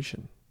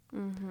demotivation.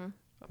 I'm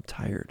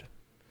tired.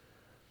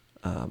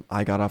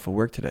 I got off of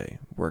work today,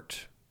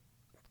 worked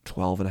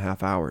 12 and a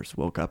half hours,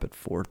 woke up at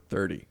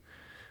 4:30,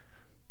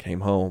 came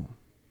home.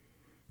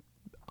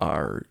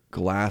 Our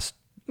glass...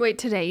 Wait,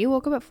 today you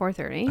woke up at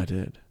 4:30? I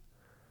did.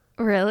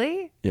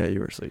 Really? Yeah, you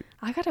were asleep.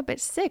 I got up at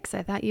 6.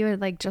 I thought you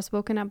had just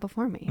woken up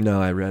before me.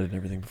 No, I read and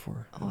everything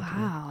before.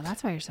 Wow,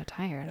 that's why you're so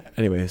tired.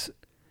 Anyways.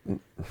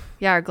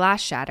 Yeah, our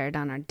glass shattered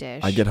on our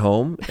dish. I get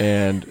home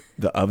and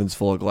the oven's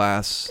full of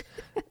glass,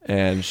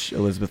 and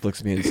Elizabeth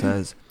looks at me and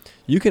says,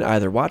 you can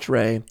either watch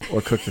Ray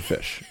or cook the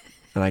fish.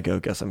 And I go,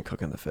 guess I'm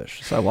cooking the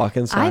fish. So I walk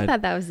inside. I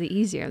thought that was the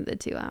easier of the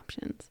two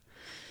options.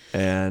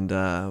 And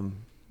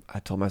I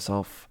told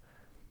myself,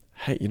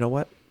 hey, you know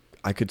what?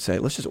 I could say,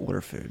 let's just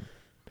order food.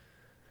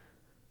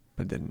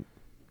 But didn't.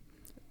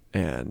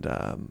 And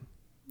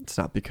It's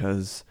not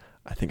because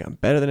I think I'm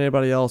better than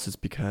anybody else. It's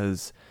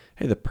because,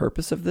 hey, the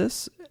purpose of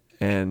this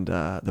and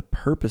the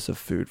purpose of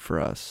food for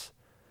us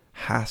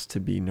has to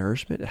be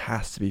nourishment. It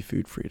has to be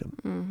food freedom.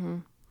 Mm-hmm.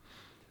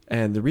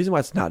 And the reason why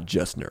it's not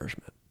just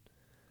nourishment,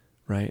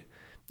 right,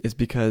 is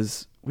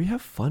because we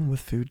have fun with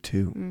food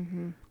too.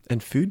 Mm-hmm.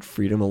 And food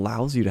freedom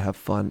allows you to have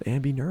fun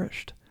and be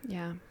nourished.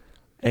 Yeah.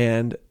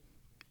 And,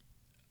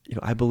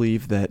 I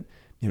believe that,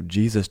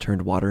 Jesus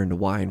turned water into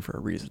wine for a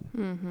reason,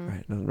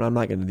 right? No, I'm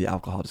not getting into the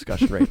alcohol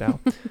discussion right now.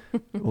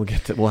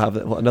 We'll have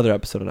another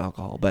episode on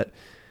alcohol, but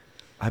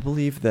I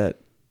believe that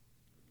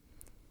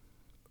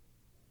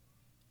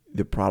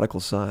the prodigal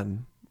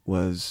son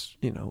was,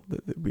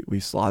 we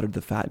slaughtered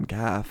the fattened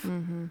calf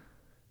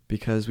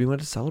because we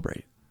wanted to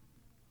celebrate.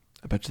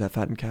 I bet you that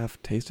fattened calf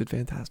tasted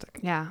fantastic.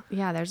 Yeah.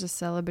 Yeah. There's a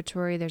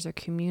celebratory, there's a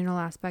communal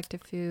aspect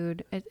of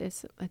food.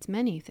 It's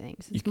many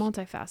things. It's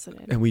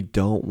multifaceted. And we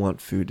don't want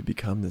food to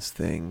become this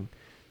thing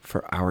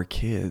for our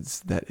kids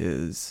that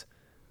is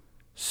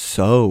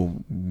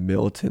so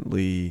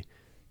militantly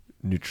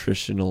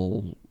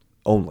nutritional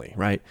only,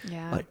 right?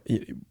 Yeah. Like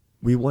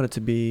we want it to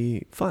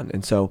be fun.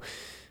 And so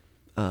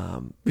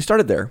we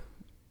started there.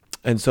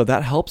 And so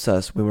that helps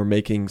us when we're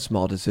making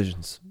small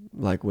decisions.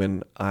 Like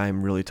when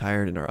I'm really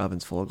tired and our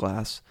oven's full of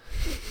glass,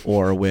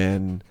 or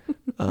when,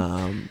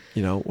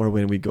 or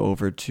when we go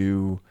over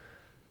to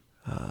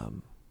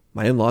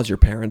my in-laws, your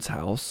parents'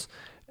 house,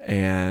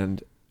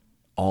 and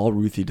all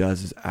Ruthie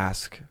does is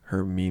ask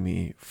her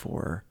Mimi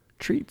for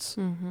treats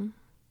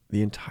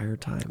the entire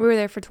time. We were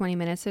there for 20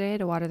 minutes today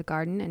to water the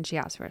garden, and she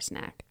asked for a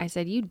snack. I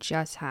said, "You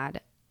just had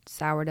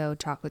sourdough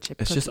chocolate chip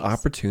cookies." It's just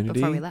opportunity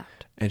before we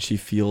left. And she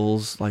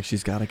feels like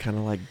she's got to kind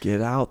of like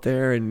get out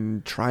there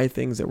and try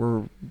things that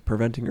were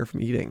preventing her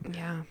from eating.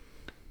 Yeah.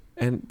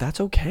 And that's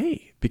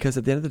okay, because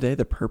at the end of the day,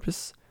 the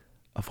purpose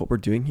of what we're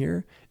doing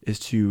here is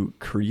to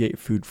create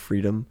food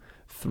freedom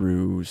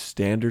through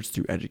standards,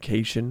 through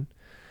education.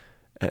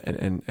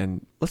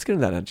 And let's get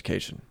into that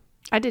education.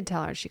 I did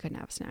tell her she couldn't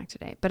have a snack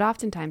today, but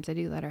oftentimes I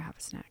do let her have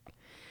a snack.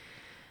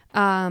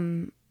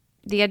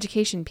 The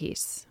education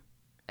piece.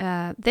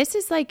 This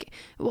is like,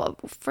 well,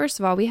 first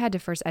of all, we had to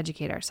first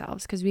educate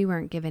ourselves because we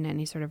weren't given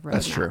any sort of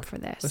roadmap for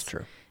this. That's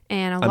true.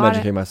 And I'm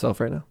educating myself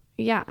right now.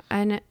 Yeah.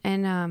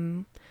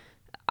 And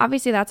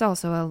obviously that's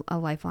also a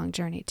lifelong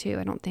journey too.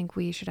 I don't think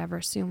we should ever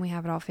assume we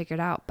have it all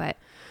figured out, but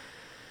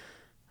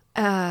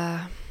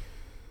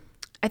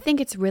I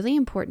think it's really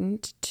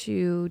important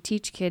to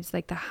teach kids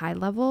like the high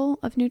level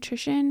of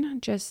nutrition,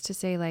 just to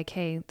say like,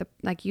 hey,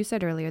 like you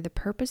said earlier, the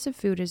purpose of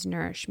food is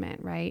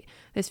nourishment, right?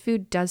 This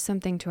food does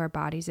something to our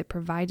bodies. It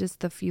provides us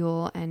the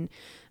fuel. And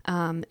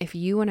if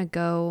you want to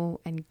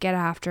go and get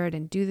after it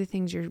and do the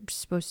things you're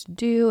supposed to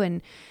do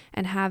and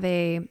have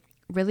a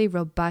really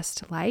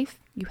robust life,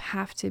 you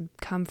have to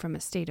come from a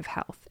state of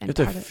health. And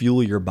you have to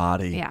fuel your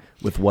body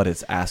with what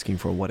it's asking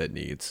for, what it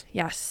needs.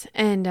 Yes.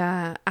 And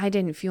I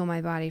didn't fuel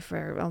my body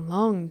for a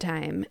long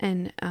time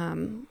and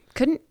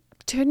couldn't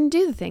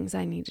do the things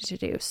I needed to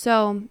do.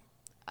 So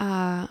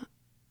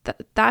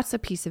that's a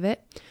piece of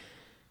it.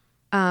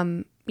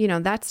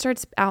 That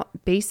starts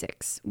out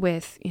basics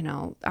with,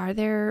 are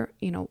there,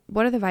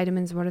 what are the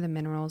vitamins? What are the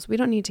minerals? We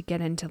don't need to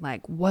get into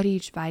like what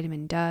each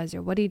vitamin does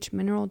or what each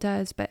mineral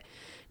does, but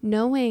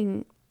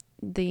knowing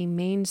the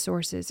main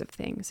sources of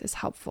things is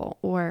helpful.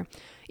 Or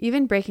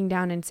even breaking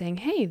down and saying,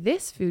 hey,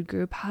 this food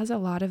group has a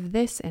lot of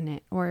this in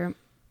it, or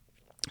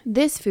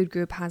this food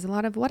group has a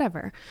lot of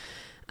whatever.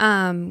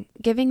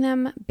 Giving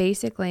them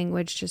basic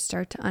language to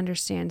start to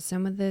understand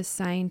some of the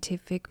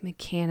scientific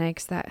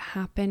mechanics that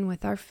happen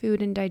with our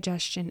food and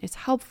digestion is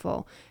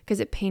helpful because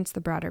it paints the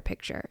broader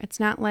picture.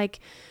 It's not like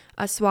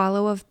a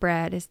swallow of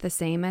bread is the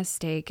same as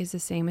steak, is the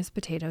same as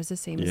potatoes, the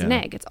same as an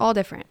egg. It's all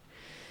different.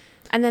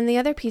 And then the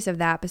other piece of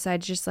that,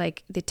 besides just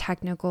like the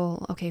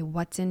technical, okay,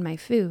 what's in my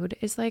food,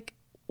 is like,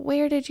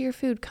 where did your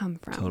food come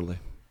from? Totally.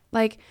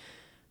 Like,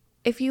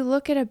 if you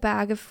look at a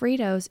bag of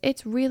Fritos,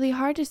 it's really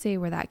hard to say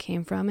where that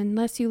came from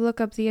unless you look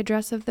up the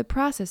address of the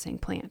processing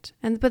plant.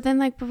 But then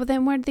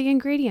where did the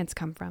ingredients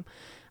come from?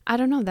 I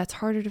don't know. That's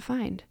harder to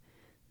find.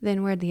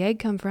 Then where'd the egg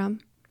come from?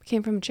 It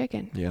came from a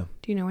chicken. Yeah.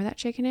 Do you know where that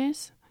chicken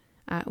is?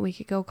 We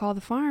could go call the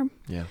farm.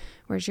 Yeah.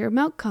 Where's your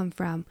milk come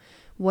from?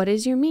 What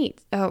is your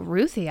meat?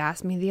 Ruthie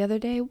asked me the other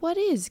day, what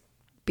is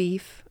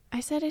beef?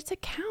 I said, it's a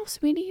cow,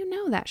 sweetie. You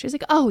know that. She's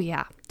like, oh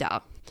yeah, duh.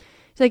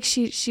 Like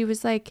she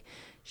was like,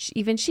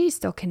 even she's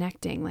still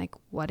connecting, like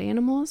what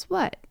animal is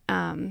what.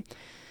 And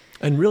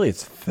really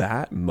it's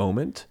that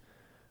moment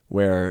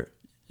where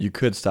you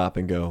could stop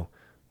and go,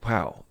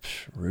 wow,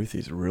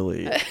 Ruthie's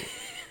really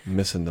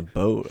missing the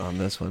boat on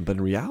this one. But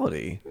in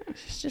reality,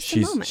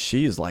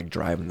 she's like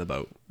driving the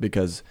boat,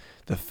 because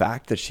the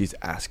fact that she's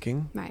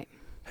asking, right,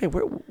 hey,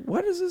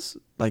 what is this?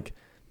 Like,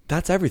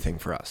 that's everything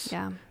for us.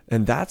 Yeah.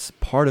 And that's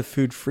part of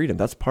food freedom.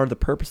 That's part of the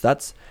purpose.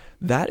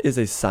 That is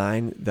a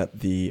sign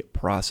that the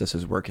process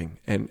is working,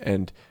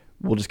 and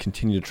we'll just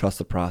continue to trust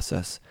the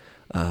process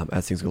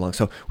as things go along.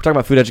 So we're talking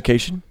about food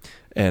education,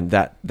 and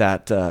that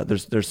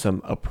there's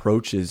some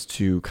approaches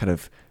to kind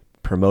of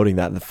promoting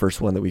that. And the first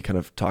one that we kind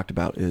of talked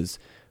about is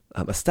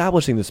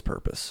establishing this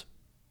purpose.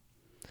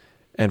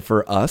 And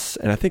for us,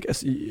 and I think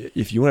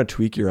if you want to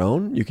tweak your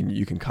own, you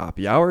can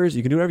copy ours,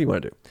 you can do whatever you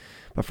want to do.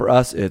 But for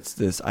us, it's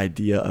this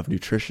idea of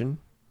nutrition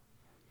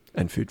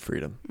and food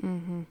freedom,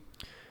 mm-hmm.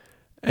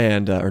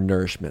 and or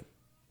nourishment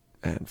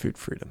and food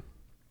freedom.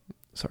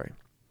 Sorry.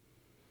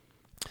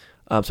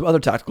 Some other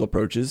tactical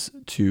approaches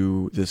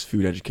to this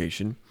food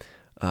education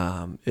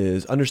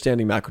is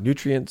understanding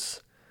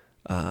macronutrients.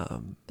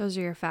 Those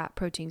are your fat,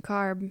 protein,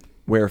 carb.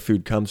 Where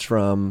food comes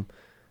from.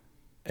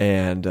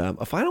 And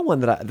a final one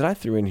that I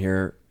threw in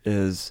here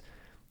is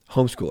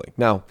homeschooling.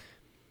 Now,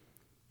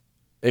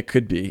 it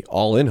could be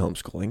all-in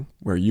homeschooling,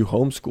 where you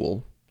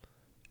homeschool,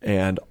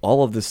 and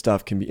all of this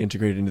stuff can be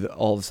integrated into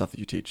all the stuff that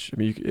you teach. I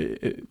mean,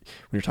 when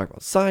you're talking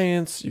about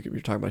science, you're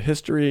talking about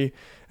history.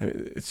 I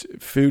mean,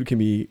 food can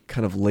be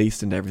kind of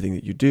laced into everything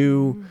that you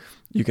do. Mm.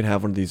 You can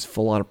have one of these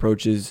full-on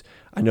approaches.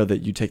 I know that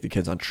you take the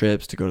kids on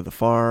trips to go to the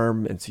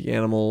farm and see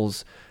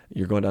animals.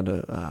 You're going down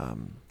to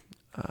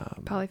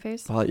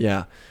Polyface.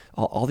 Yeah,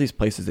 all these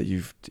places that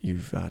you've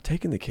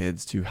taken the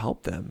kids to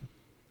help them,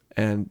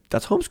 and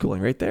that's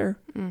homeschooling right there.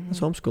 Mm-hmm.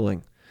 That's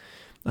homeschooling.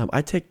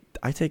 I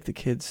take the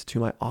kids to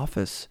my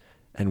office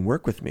and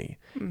work with me.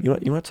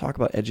 Mm-hmm. You want to talk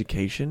about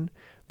education?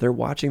 They're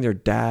watching their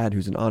dad,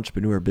 who's an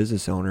entrepreneur,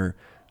 business owner,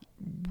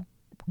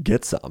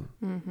 get some,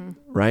 mm-hmm.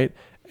 right?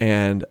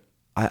 And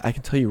I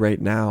can tell you right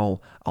now,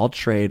 I'll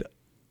trade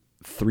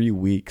 3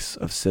 weeks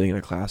of sitting in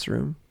a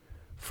classroom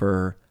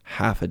for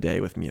half a day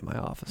with me in my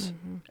office,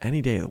 mm-hmm.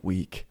 any day of the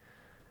week.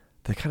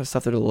 The kind of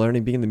stuff that they're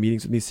learning, being in the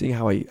meetings with me, seeing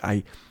how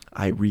I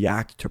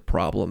react to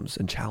problems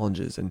and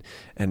challenges and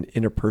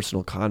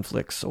interpersonal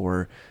conflicts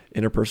or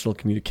interpersonal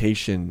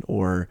communication,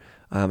 or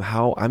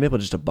how I'm able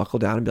just to buckle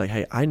down and be like,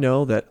 hey, I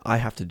know that I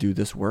have to do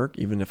this work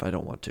even if I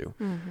don't want to.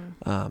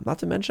 Mm-hmm. Not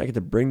to mention I get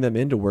to bring them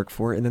into work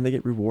for it, and then they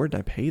get rewarded.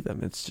 I pay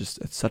them. It's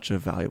such a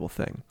valuable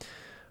thing.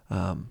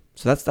 So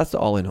that's the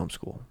all-in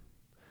homeschool.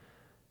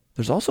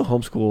 There's also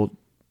homeschool.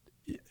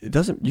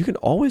 You can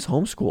always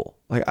homeschool.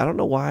 Like, I don't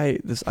know why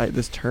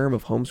this term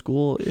of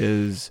homeschool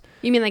is.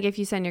 You mean like if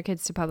you send your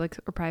kids to public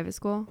or private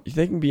school?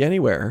 They can be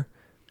anywhere,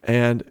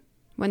 and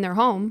when they're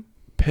home,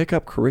 pick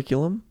up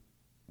curriculum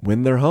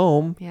when they're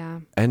home.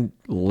 Yeah, and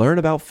learn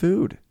about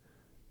food.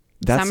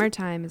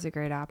 Summertime is a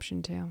great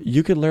option too.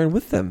 You can learn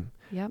with them.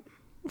 Yep.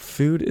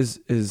 Food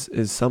is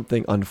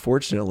something,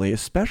 unfortunately,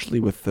 especially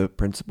with the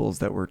principles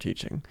that we're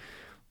teaching,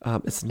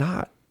 it's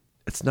not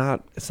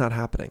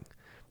happening.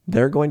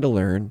 They're going to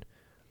learn.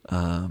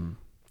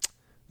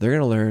 They're going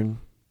to learn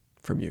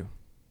from you.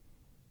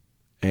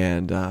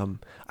 And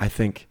I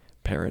think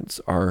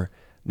parents are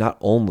not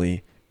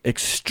only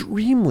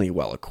extremely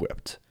well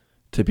equipped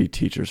to be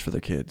teachers for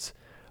their kids,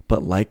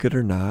 but like it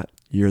or not,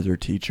 you're their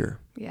teacher.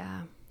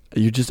 Yeah.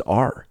 You just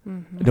are.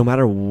 Mm-hmm. No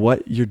matter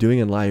what you're doing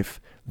in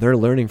life, they're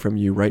learning from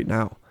you right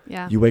now.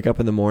 Yeah. You wake up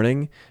in the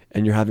morning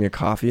and you're having a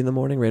coffee in the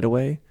morning right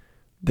away.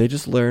 They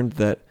just learned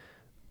that,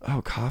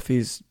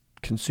 coffee's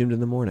consumed in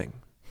the morning.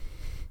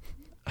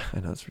 I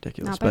know it's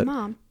ridiculous. Not by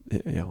Mom.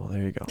 Yeah, well,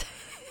 there you go.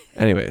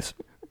 Anyways.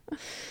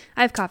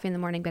 I have coffee in the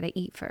morning, but I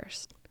eat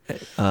first.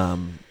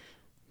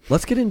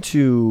 Let's get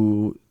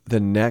into the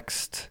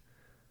next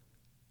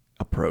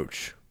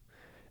approach.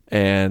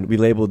 And we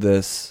labeled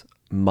this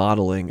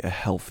modeling a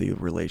healthy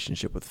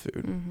relationship with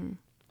food. Mm-hmm.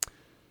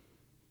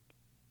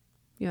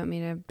 You want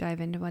me to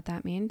dive into what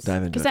that means?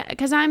 Dive into it.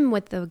 Because I'm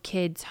with the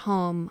kids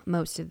home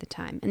most of the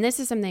time. And this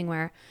is something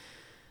where,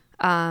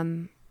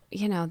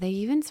 they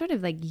even sort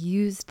of like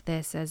used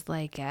this as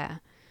like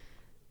a,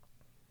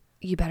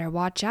 you better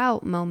watch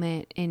out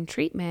moment in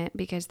treatment,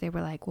 because they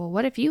were like, well,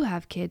 what if you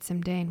have kids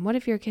someday? And what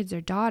if your kids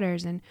are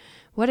daughters? And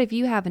what if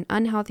you have an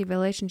unhealthy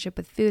relationship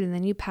with food and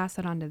then you pass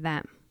it on to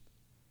them?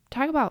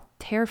 Talk about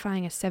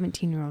terrifying a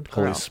 17-year-old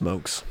girl. Holy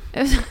smokes.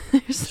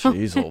 There's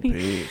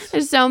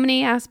so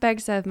many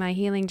aspects of my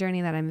healing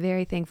journey that I'm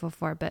very thankful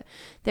for, but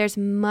there's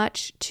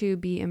much to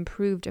be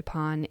improved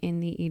upon in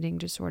the eating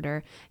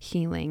disorder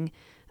healing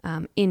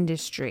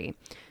industry.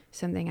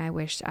 Something I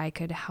wish I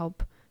could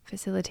help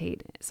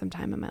facilitate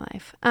sometime in my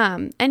life.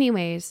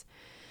 Anyways,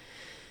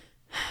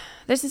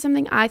 this is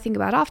something I think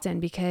about often,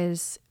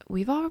 because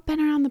we've all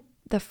been around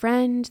the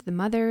friend, the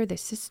mother, the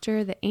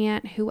sister, the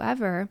aunt,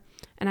 whoever,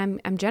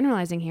 and I'm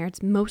generalizing here,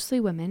 it's mostly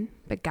women,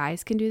 but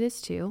guys can do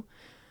this too,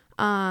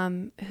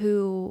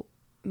 who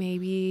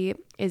maybe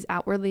is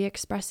outwardly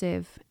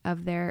expressive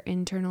of their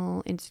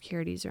internal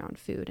insecurities around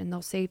food. And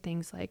they'll say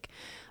things like,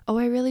 oh,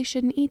 I really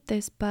shouldn't eat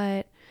this,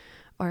 but,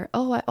 or,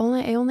 oh, I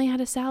only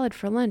had a salad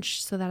for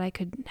lunch so that I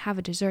could have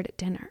a dessert at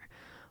dinner,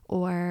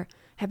 or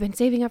have been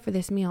saving up for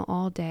this meal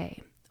all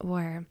day,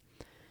 or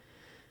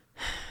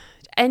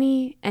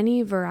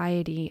any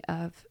variety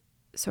of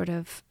sort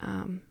of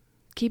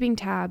keeping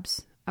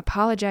tabs,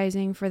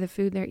 apologizing for the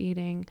food they're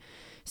eating,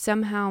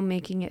 somehow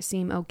making it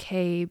seem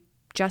okay,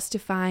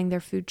 justifying their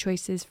food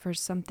choices for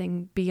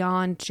something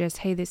beyond just,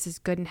 hey, this is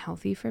good and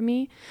healthy for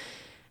me.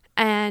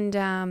 And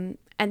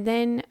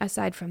then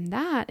aside from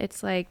that,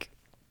 it's like,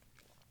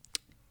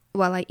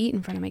 while I eat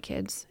in front of my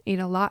kids, eat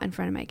a lot in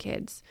front of my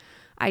kids,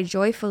 I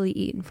joyfully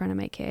eat in front of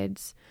my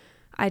kids,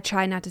 I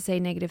try not to say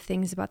negative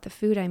things about the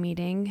food I'm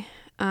eating.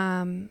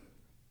 And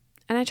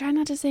I try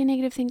not to say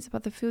negative things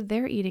about the food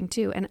they're eating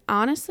too. And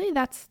honestly,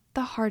 that's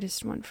the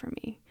hardest one for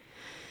me.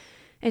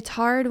 It's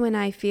hard when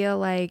I feel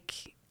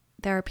like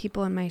there are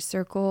people in my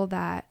circle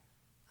that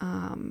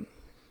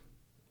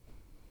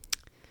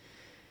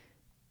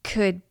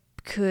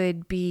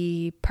could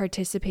be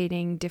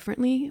participating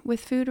differently with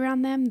food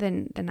around them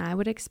than I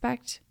would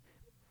expect,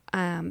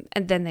 and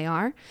than they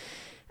are.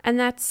 And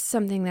that's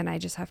something that I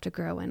just have to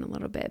grow in a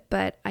little bit.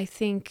 But I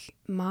think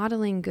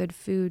modeling good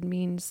food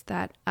means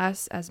that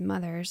us as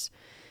mothers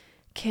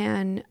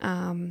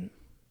can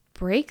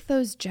break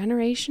those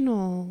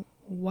generational,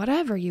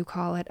 whatever you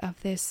call it,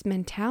 of this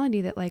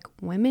mentality that like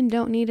women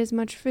don't need as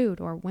much food,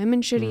 or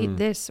women should eat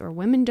this, or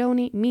women don't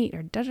eat meat,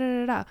 or da da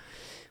da da.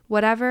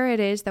 Whatever it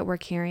is that we're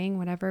carrying,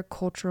 whatever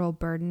cultural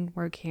burden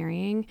we're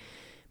carrying,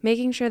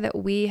 making sure that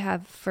we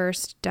have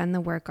first done the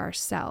work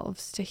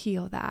ourselves to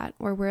heal that,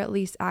 or we're at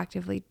least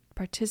actively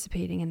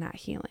participating in that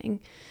healing.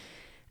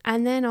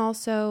 And then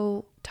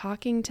also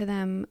talking to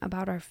them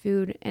about our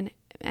food and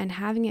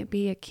having it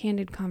be a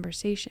candid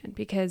conversation,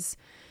 because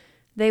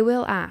they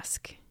will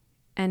ask.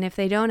 And if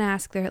they don't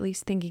ask, they're at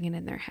least thinking it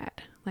in their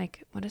head.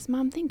 Like, what does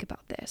mom think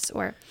about this?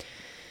 Or,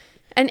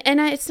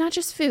 it's not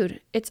just food.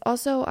 It's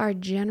also our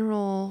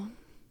general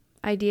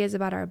ideas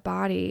about our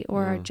body,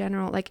 or our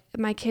general, like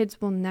my kids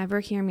will never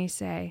hear me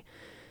say,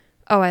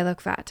 oh, I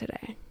look fat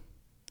today.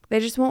 They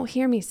just won't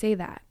hear me say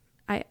that.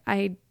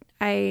 I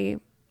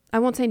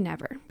won't say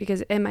never,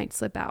 because it might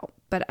slip out,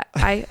 but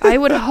I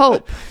would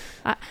hope.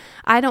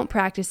 I don't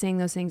practice saying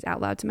those things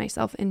out loud to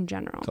myself in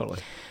general. Totally.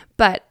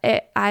 But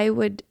I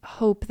would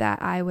hope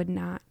that I would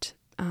not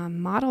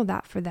model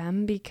that for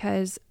them,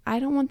 because I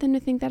don't want them to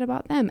think that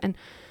about them. And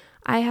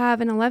I have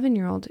an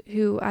 11-year-old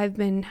who I've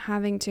been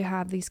having to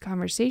have these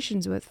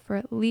conversations with for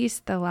at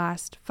least the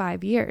last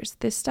 5 years.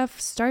 This stuff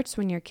starts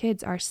when your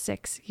kids are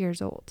 6 years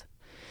old.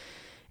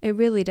 It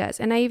really does.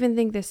 And I even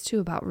think this too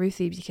about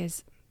Ruthie,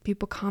 because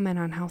people comment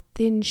on how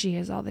thin she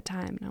is all the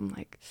time. And I'm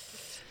like,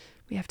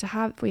 we have to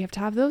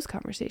have those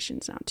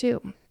conversations now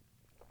too.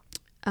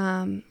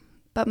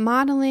 But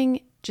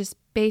modeling just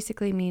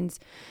basically means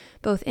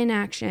both in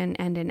action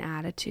and in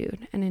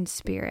attitude and in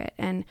spirit.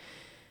 And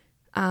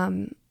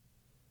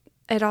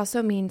it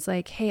also means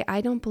like, hey,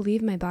 I don't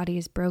believe my body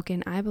is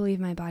broken. I believe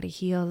my body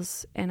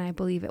heals, and I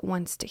believe it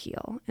wants to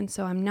heal. And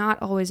so I'm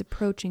not always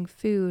approaching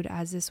food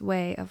as this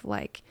way of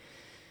like,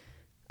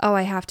 oh,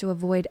 I have to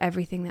avoid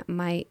everything that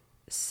might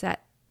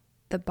set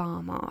the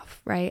bomb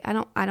off, right? I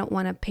don't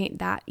want to paint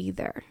that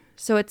either.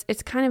 So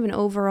it's kind of an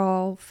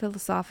overall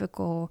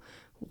philosophical,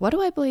 what do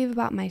I believe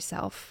about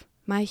myself,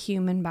 my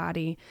human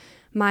body,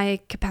 my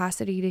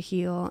capacity to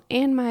heal,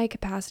 and my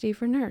capacity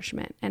for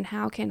nourishment, and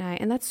how can I,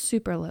 and that's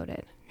super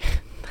loaded.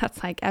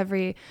 That's like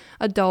every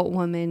adult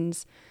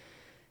woman's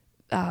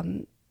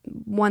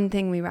one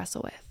thing we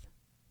wrestle with.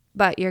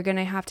 But you're going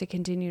to have to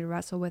continue to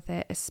wrestle with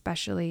it,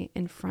 especially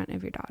in front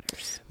of your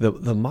daughters.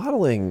 The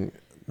modeling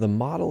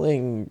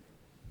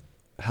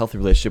healthy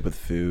relationship with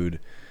food,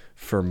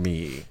 for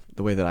me,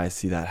 the way that I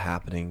see that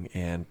happening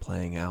and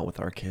playing out with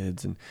our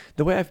kids, and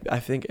the way I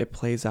think it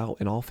plays out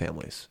in all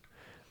families.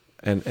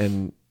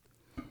 And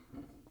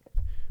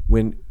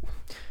when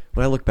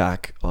I look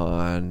back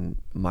on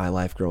my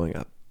life growing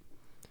up,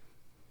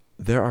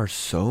 there are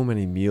so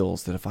many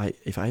meals that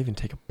if I even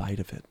take a bite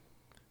of it,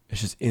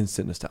 it's just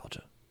instant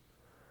nostalgia.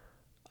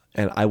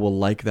 And I will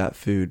like that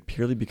food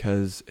purely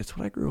because it's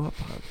what I grew up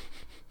on.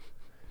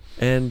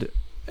 And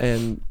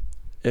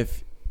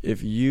if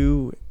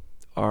you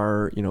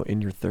are,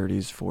 in your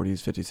 30s,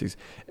 40s, 50s, 60s,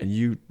 and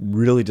you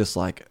really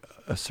dislike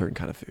a certain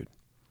kind of food,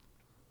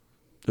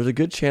 there's a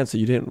good chance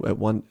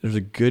that there's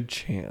a good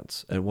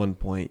chance at one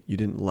point you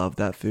didn't love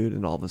that food,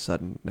 and all of a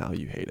sudden now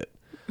you hate it.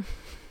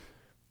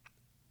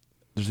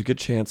 There's a good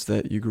chance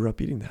that you grew up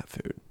eating that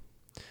food.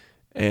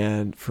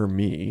 And for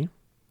me,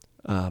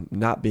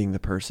 not being the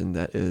person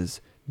that is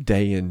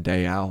day in,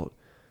 day out,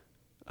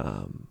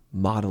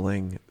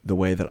 modeling the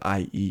way that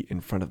I eat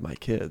in front of my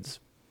kids,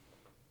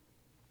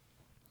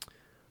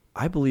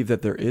 I believe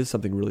that there is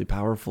something really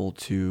powerful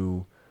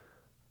to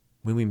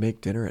when we make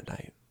dinner at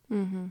night,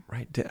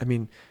 right? I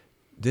mean,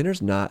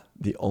 dinner's not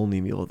the only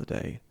meal of the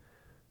day,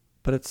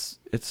 but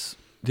it's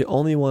the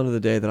only one of the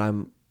day that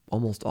I'm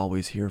almost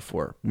always here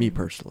for, me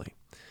personally.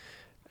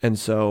 And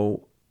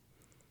so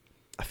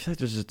I feel like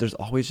there's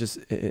always just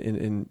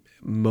in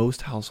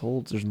most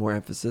households, there's more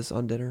emphasis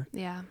on dinner.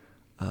 Yeah.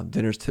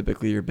 Dinner's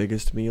typically your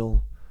biggest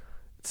meal.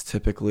 It's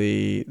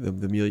typically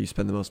the meal you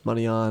spend the most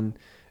money on.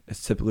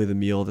 It's typically the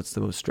meal that's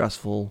the most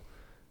stressful.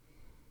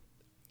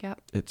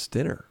 Yep. It's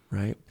dinner,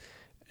 right?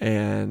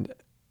 And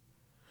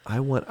I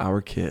want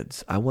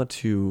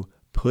to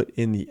put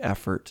in the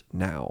effort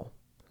now.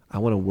 I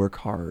want to work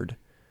hard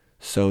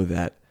so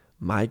that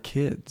my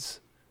kids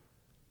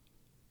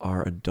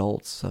are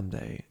adults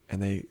someday,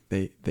 and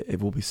they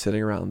will be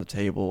sitting around the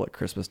table at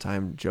Christmas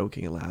time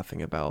joking and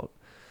laughing about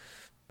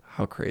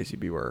how crazy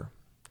we were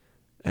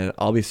And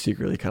I'll be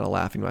secretly kind of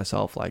laughing to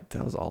myself like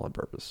that was all on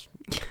purpose.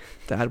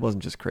 Dad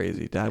wasn't just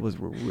crazy. Dad was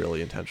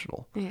really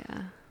intentional.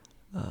 Yeah.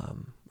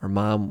 Our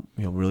mom,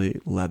 really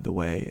led the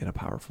way in a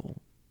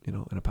powerful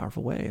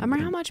way. Remember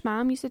how much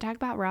Mom used to talk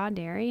about raw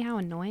dairy? How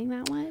annoying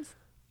that was?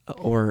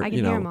 Or, I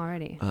can hear him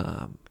already.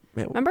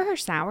 Remember her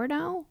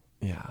sourdough?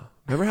 Yeah.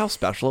 Remember how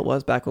special it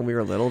was back when we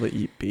were little to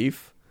eat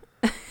beef?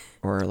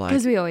 Or like,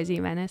 because we always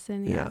eat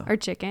venison, yeah. Or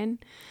chicken.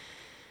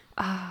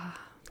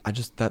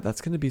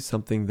 That's going to be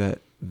something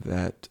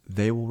that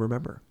they will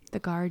remember. The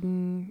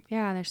garden,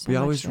 yeah. There's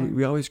so much there.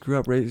 We always grew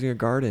up raising a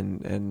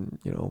garden, and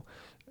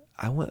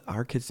I want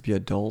our kids to be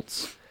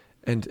adults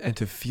and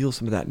to feel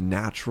some of that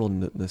natural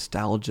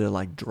nostalgia,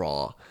 like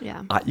draw.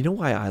 Yeah. You know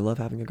why I love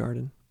having a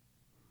garden?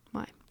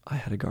 Why? I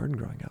had a garden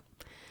growing up.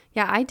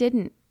 Yeah, I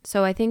didn't.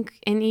 So I think,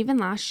 and even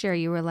last year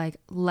you were like,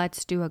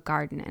 let's do a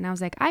garden. And I was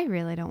like, I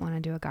really don't want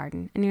to do a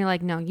garden. And you're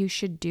like, no, you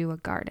should do a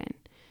garden.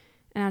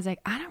 And I was like,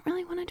 I don't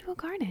really want to do a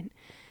garden.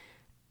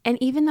 And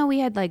even though we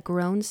had like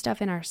grown stuff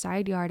in our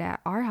side yard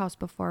at our house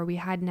before, we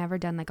had never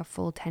done like a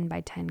full 10 by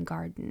 10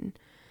 garden.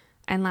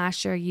 And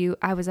last year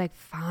I was like,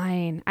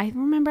 fine. I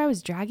remember I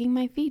was dragging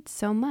my feet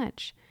so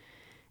much.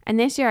 And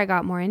this year I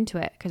got more into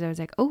it because I was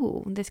like,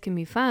 oh, this can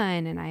be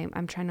fun. And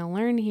I'm trying to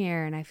learn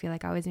here. And I feel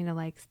like I always need to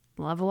like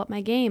level up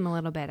my game a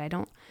little bit. I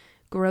don't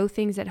grow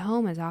things at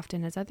home as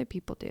often as other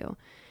people do.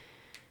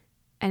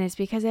 And it's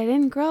because I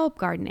didn't grow up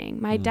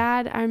gardening. My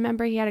dad, I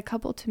remember he had a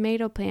couple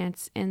tomato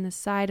plants in the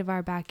side of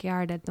our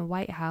backyard at the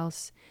White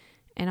House.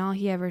 And all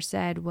he ever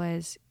said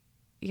was,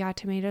 yeah,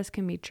 tomatoes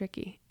can be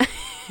tricky.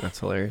 That's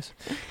hilarious.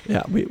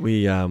 Yeah,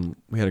 we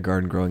had a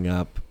garden growing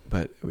up,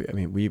 but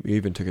we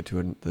even took it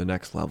to the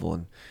next level,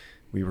 and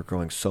we were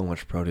growing so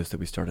much produce that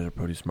we started a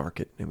produce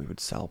market, and we would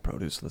sell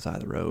produce on the side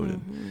of the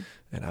road,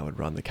 and I would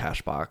run the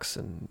cash box,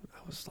 and I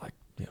was like,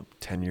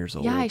 10 years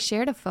old. Yeah, I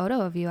shared a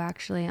photo of you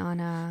actually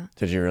on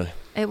Did you really?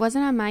 It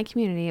wasn't on my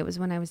community. It was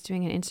when I was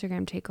doing an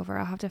Instagram takeover.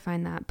 I'll have to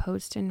find that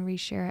post and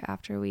reshare it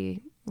after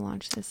we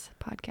launch this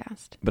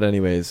podcast. But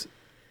anyways,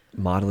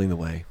 modeling the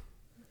way,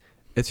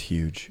 it's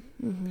huge.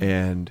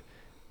 And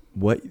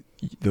what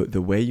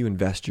the way you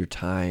invest your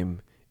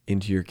time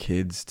into your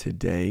kids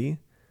today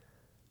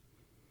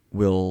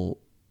will,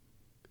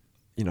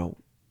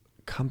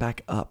 come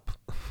back up,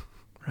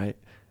 right?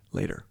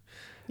 Later.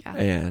 Yeah.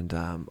 And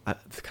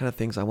the kind of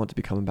things I want to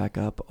be coming back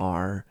up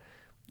are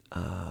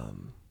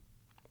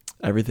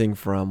everything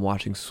from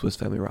watching Swiss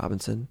Family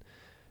Robinson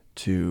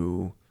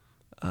to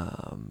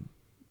the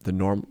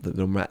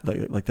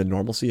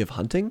normalcy of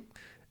hunting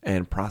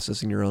and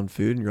processing your own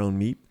food and your own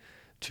meat,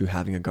 to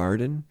having a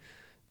garden,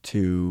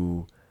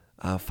 to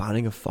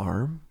finding a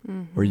farm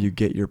where you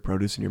get your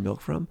produce and your milk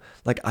from.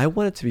 Like, I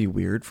want it to be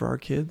weird for our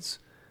kids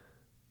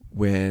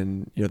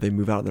when they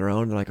move out on their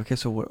own. They're like, okay,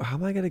 so how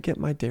am I going to get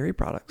my dairy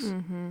products?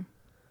 And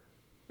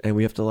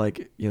we have to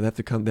they have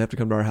to come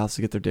to our house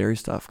to get their dairy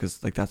stuff,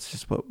 because like that's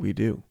just what we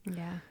do.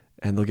 Yeah.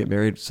 And they'll get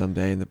married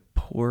someday, and the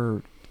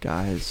poor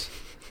guys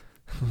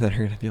that are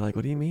going to be like,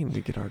 what do you mean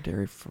we get our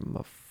dairy from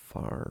a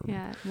farm?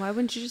 Yeah. Why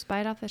wouldn't you just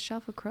buy it off the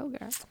shelf of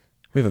Kroger?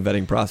 We have a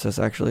vetting process,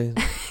 actually.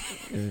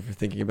 If you're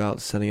thinking about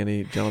sending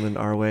any gentlemen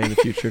our way in the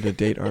future to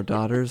date our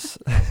daughters,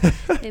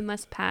 they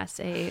must pass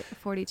a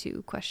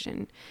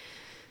 42-question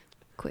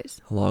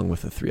quiz, along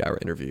with a 3-hour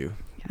interview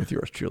with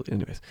yours truly.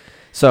 Anyways,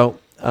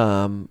 so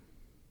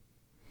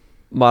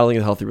modeling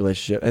a healthy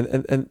relationship,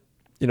 and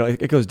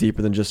it goes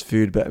deeper than just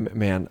food. But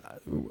man,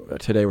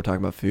 today we're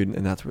talking about food,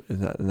 and that's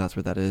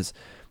what that is.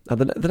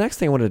 The next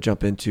thing I wanted to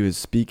jump into is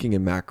speaking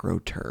in macro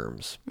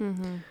terms.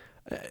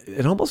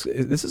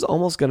 This is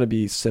almost going to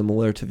be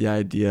similar to the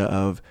idea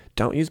of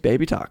don't use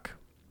baby talk,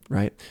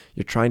 right?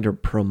 You're trying to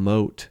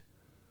promote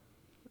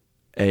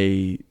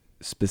a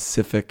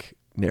specific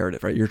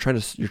narrative, right? You're trying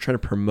to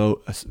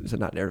promote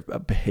a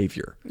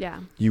behavior. Yeah.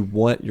 You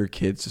want your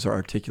kids to start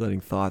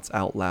articulating thoughts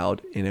out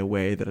loud in a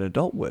way that an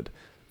adult would.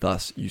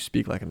 Thus, you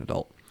speak like an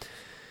adult.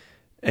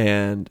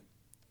 And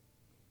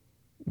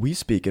we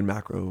speak in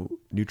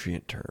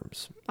macronutrient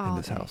terms in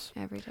this house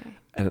every day.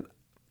 And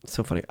it's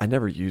so funny. I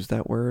never use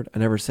that word. I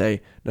never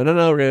say,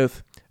 no,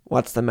 Ruth,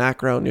 what's the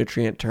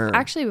macronutrient term?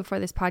 Actually, before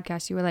this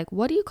podcast, you were like,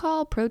 what do you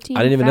call protein?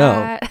 I didn't even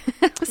fat? know.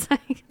 I was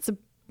like, it's a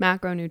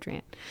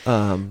macronutrient.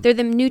 They're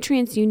the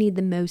nutrients you need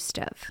the most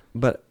of.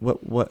 But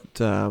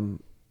and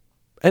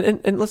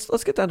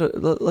let's get down to,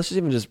 let's just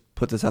even just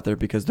put this out there,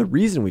 because the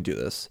reason we do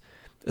this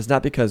is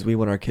not because we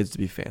want our kids to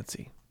be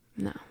fancy.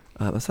 No.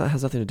 That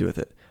has nothing to do with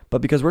it.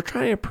 But because we're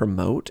trying to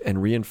promote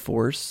and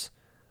reinforce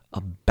a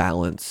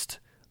balanced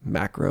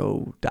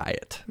macro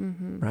diet,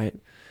 right?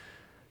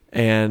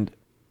 And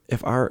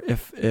if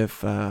let's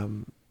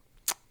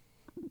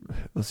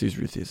use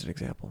Ruthie as an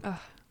example.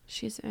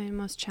 She's a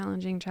most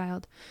challenging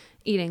child,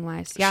 eating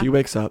wise. Yeah. She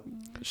wakes up,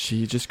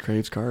 she just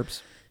craves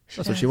carbs.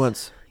 That's what she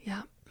wants.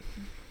 Yeah.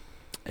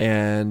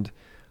 And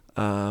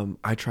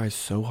I try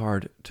so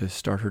hard to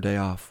start her day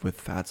off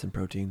with fats and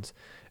proteins,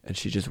 and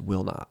she just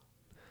will not.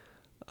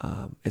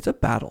 It's a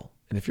battle.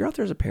 And if you're out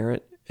there as a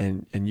parent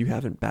and you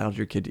haven't battled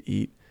your kid to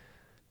eat,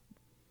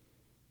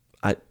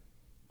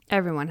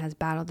 Everyone has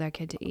battled their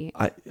kid to eat.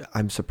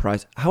 I'm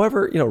surprised.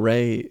 However,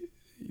 Ray,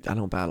 I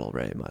don't battle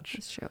Ray much.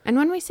 That's true. And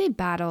when we say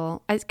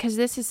battle, because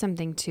this is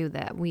something too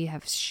that we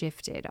have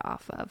shifted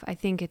off of. I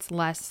think it's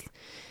less,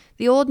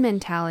 the old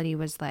mentality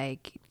was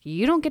like,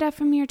 you don't get up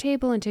from your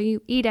table until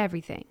you eat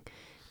everything.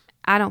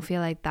 I don't feel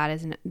like that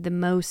is the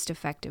most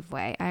effective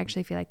way. I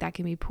actually feel like that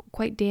can be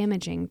quite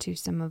damaging to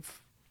some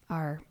of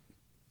our,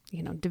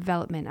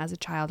 development as a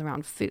child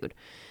around food.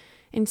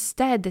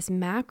 Instead, this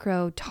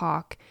macro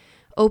talk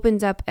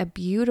opens up a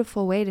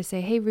beautiful way to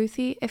say, hey,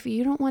 Ruthie, if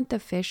you don't want the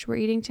fish we're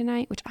eating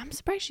tonight, which I'm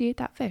surprised she ate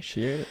that fish.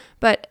 She ate it.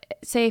 But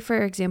say,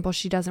 for example,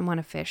 she doesn't want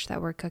a fish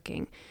that we're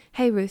cooking.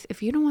 Hey, Ruth,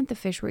 if you don't want the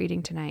fish we're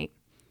eating tonight,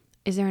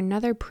 is there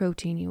another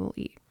protein you will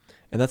eat?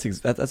 And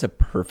that's a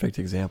perfect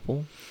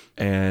example.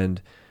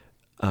 And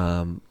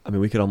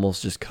we could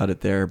almost just cut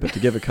it there, but to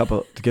give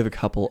a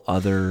couple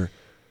other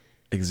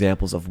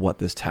examples of what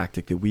this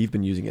tactic that we've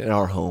been using in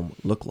our home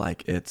look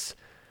like, it's,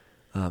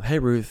 hey,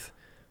 Ruth,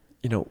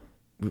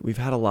 we've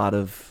had a lot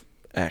of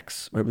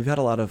X, right? We've had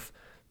a lot of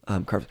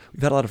carbs.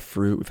 We've had a lot of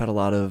fruit. We've had a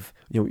lot of,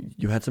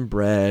 you had some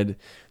bread.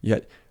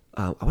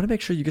 I want to make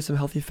sure you get some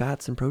healthy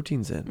fats and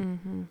proteins in.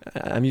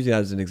 Mm-hmm. I'm using that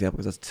as an example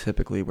because that's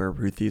typically where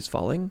Ruthie is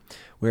falling.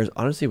 Whereas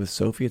honestly with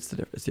Sophie, it's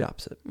the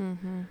opposite.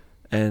 Mm-hmm.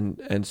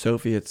 And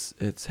Sophie,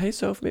 it's hey,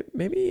 Sophie,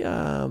 maybe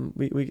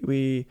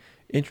we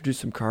introduce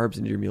some carbs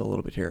into your meal a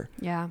little bit here.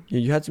 Yeah.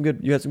 You had some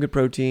good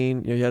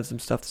protein. You had some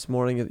stuff this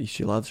morning.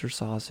 She loves her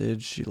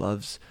sausage. She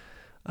loves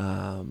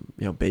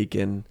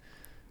bacon.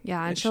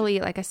 Yeah, and she'll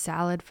eat like a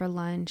salad for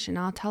lunch, and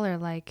I'll tell her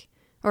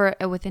or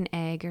with an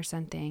egg or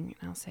something,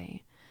 and I'll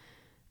say,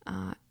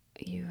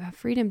 you have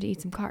freedom to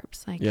eat some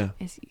carbs.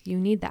 You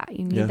need that.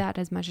 You need that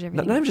as much as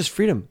everything. Not even just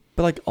freedom,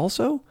 but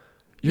also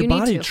your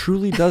body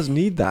truly does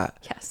need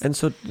that. Yes. And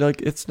so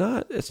it's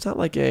not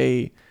like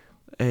a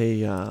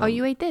oh,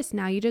 you ate this,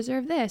 now you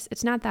deserve this.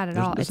 It's not that at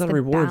all. It's not a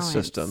reward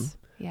system.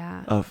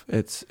 Yeah.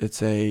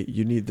 It's a,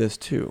 you need this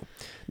too.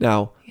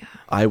 Now,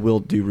 I will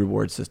do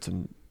reward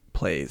system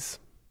plays.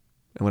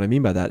 And what I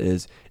mean by that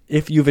is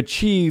if you've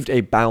achieved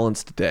a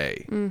balanced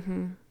day,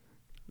 mm-hmm.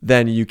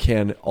 then you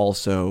can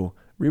also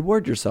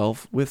reward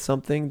yourself with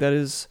something that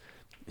is,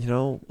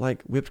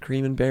 like whipped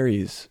cream and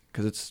berries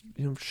because it's,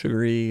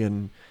 sugary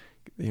and,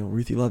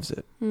 Ruthie loves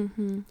it.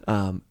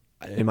 Mm-hmm.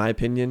 In my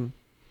opinion,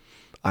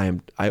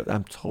 I'm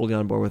totally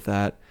on board with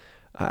that.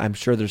 I'm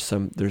sure there's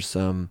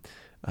some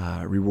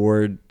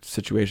reward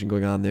situation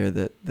going on there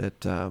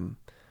that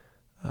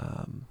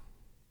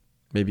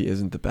maybe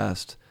isn't the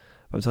best.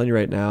 But I'm telling you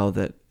right now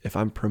that if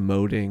I'm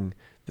promoting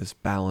this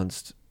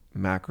balanced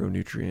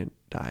macronutrient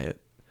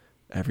diet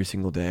every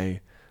single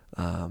day,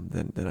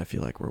 then I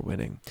feel like we're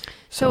winning.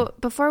 So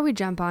before we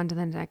jump on to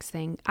the next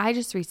thing, I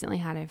just recently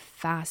had a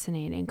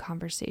fascinating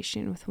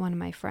conversation with one of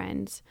my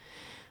friends,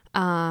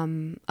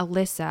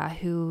 Alyssa,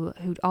 who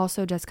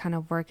also does kind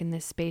of work in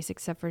this space,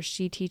 except for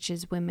she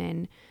teaches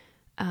women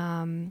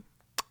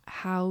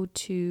how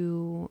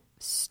to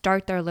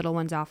start their little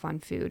ones off on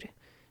food,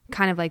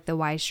 kind of like the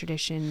Wise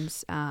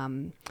Traditions,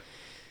 Weston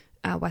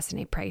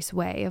A. Price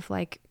way of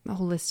like a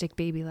holistic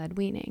baby-led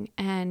weaning.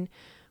 And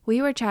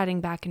we were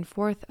chatting back and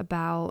forth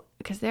about,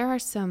 because there are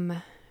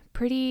some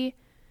pretty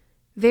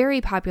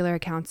very popular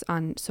accounts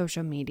on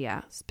social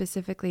media,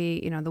 specifically,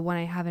 the one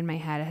I have in my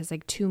head has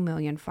like 2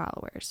 million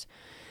followers.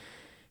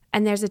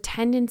 And there's a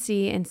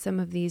tendency in some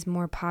of these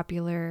more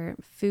popular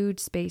food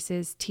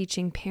spaces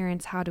teaching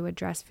parents how to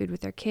address food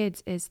with their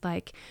kids is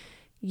like,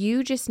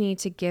 you just need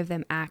to give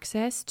them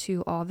access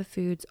to all the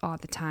foods all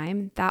the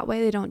time. That way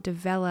they don't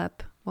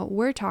develop what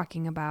we're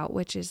talking about,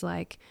 which is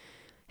like,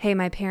 hey,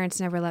 my parents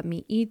never let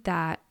me eat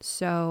that,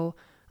 so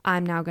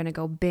I'm now going to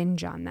go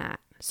binge on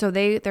that. So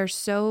they're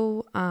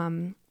so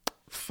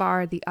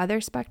far the other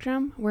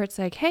spectrum where it's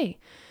like, hey,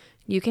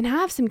 you can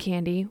have some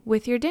candy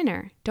with your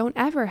dinner. Don't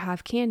ever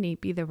have candy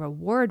be the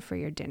reward for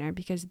your dinner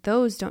because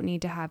those don't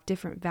need to have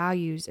different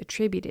values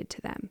attributed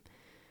to them.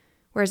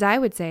 Whereas I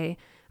would say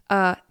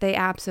they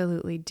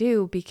absolutely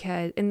do,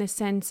 because in the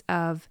sense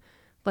of,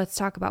 let's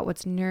talk about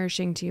what's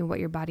nourishing to you, what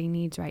your body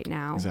needs right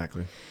now.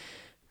 Exactly.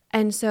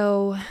 And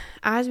so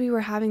as we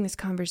were having this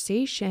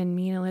conversation,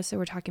 me and Alyssa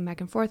were talking back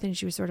and forth, and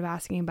she was sort of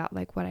asking about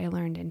like what I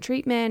learned in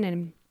treatment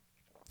and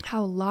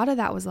how a lot of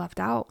that was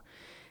left out.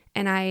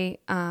 And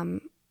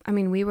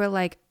we were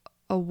like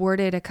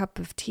awarded a cup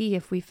of tea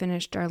if we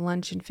finished our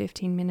lunch in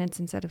 15 minutes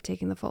instead of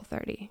taking the full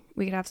 30.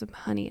 We could have some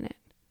honey in it.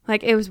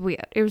 Like, it was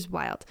weird. It was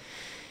wild.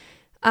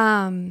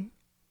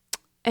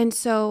 And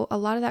so a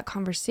lot of that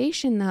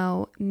conversation,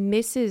 though,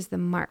 misses the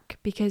mark,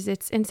 because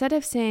it's, instead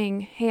of saying,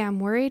 hey, I'm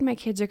worried my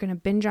kids are going to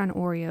binge on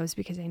Oreos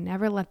because I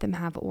never let them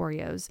have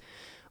Oreos,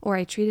 or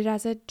I treat it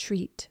as a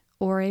treat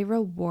or a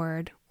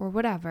reward or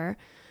whatever,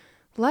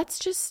 let's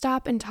just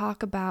stop and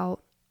talk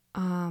about,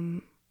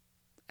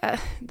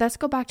 let's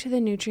go back to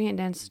the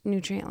nutrient-dense,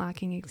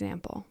 nutrient-lacking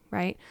example,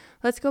 right?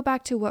 Let's go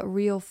back to what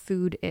real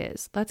food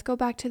is. Let's go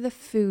back to the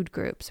food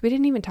groups. We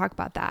didn't even talk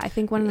about that. I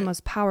think one of the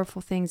most powerful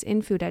things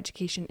in food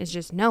education is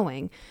just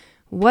knowing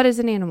what is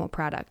an animal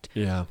product?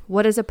 Yeah.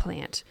 What is a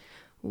plant?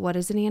 what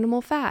is an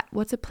animal fat?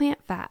 What's a plant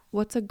fat?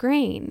 What's a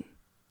grain?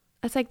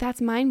 It's like,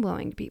 that's mind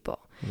blowing to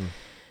people.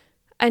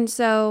 And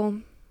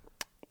so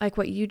like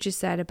what you just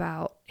said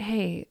about,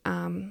 hey,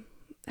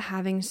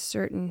 having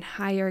certain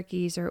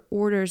hierarchies or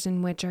orders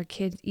in which our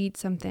kids eat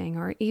something,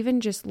 or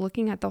even just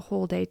looking at the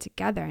whole day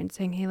together and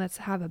saying, hey, let's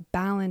have a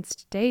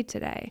balanced day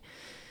today,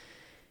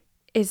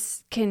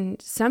 is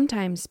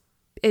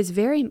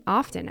very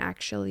often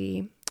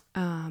actually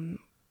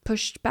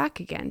pushed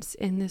back against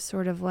in this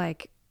sort of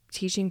like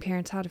teaching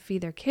parents how to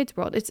feed their kids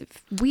world. It's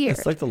weird.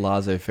 It's like the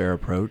laissez-faire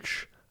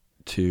approach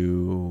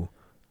to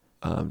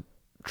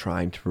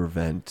trying to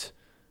prevent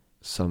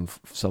some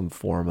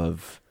form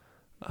of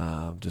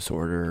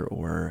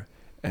disorder,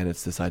 and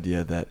it's this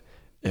idea that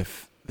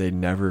if they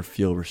never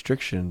feel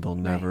restriction, they'll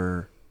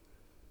never,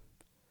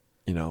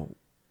 they'll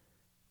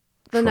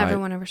never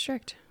want to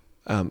restrict.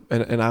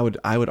 And I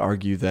would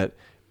argue that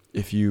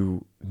if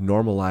you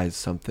normalize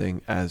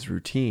something as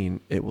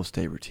routine, it will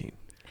stay routine.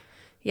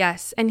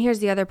 Yes. And here's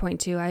the other point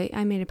too.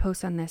 I made a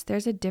post on this.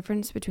 There's a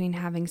difference between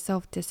having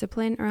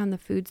self-discipline around the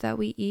foods that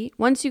we eat.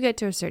 Once you get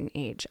to a certain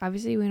age,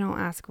 obviously we don't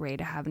ask Ray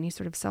to have any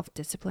sort of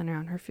self-discipline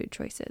around her food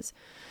choices.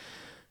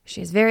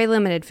 She has very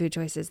limited food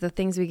choices, the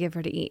things we give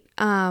her to eat.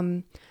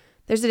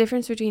 There's a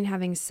difference between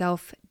having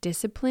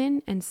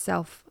self-discipline and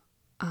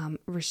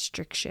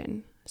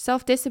self-restriction.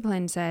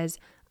 Self-discipline says,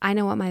 I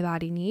know what my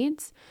body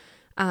needs.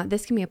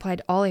 This can be applied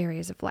to all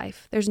areas of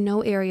life. There's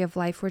no area of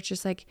life where it's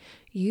just like,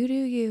 you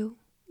do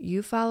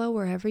you follow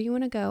wherever you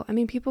want to go. I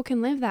mean, people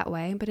can live that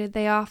way, but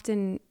they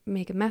often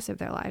make a mess of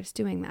their lives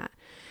doing that.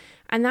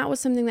 And that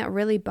was something that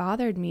really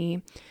bothered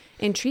me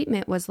in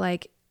treatment, was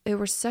like, there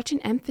was such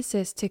an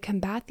emphasis to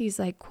combat these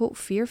like, quote,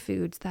 fear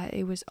foods, that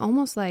it was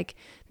almost like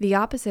the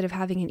opposite of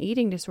having an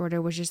eating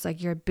disorder was just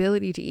like your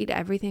ability to eat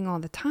everything all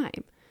the time.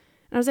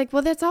 And I was like,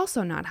 well, that's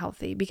also not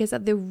healthy, because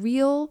the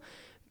real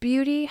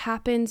beauty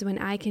happens when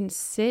I can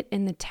sit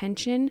in the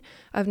tension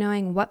of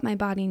knowing what my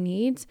body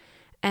needs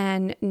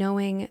and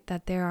knowing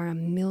that there are a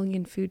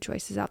million food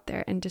choices out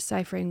there and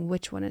deciphering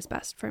which one is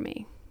best for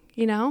me.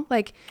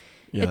 Like,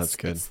 yeah, that's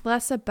good. It's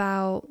less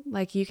about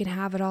like you can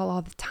have it all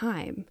the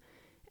time,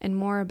 and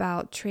more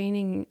about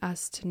training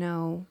us to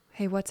know,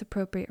 hey, what's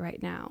appropriate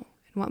right now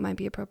and what might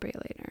be appropriate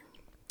later.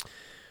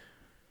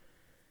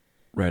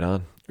 Right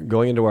on.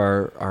 Going into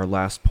our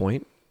last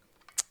point,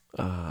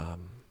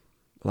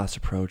 last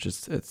approach,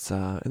 it's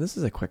and this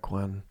is a quick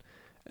one,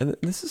 and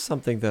this is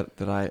something that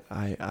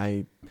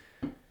I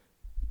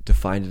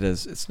defined it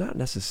as, it's not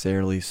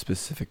necessarily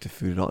specific to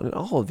food at all, and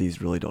all of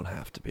these really don't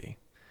have to be.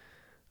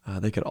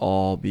 They could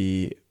all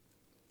be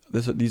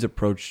these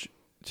approach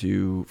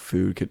to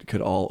food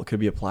could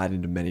be applied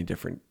into many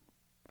different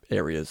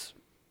areas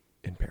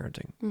in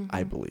parenting,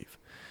 I believe.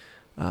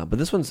 But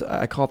this one's,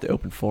 I call it the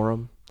open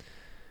forum,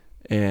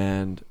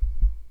 and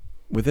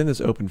within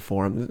this open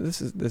forum,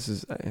 this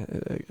is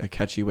a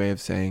catchy way of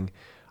saying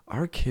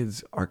our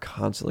kids are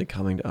constantly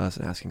coming to us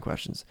and asking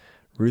questions.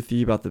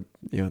 Ruthie about the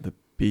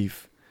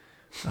beef,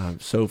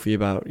 Sophie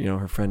about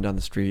her friend down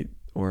the street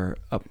or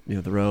up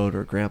the road,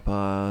 or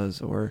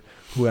grandpa's or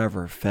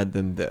whoever fed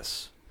them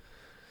this,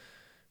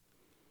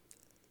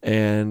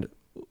 and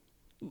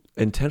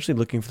intentionally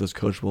looking for those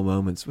coachable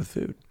moments with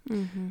food.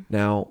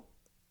 Now,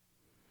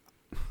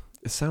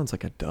 it sounds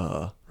like a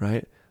duh,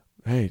 right?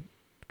 Hey,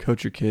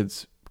 coach your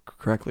kids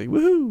correctly.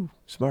 Woohoo!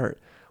 Smart.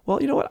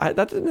 Well, you know what?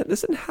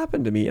 This didn't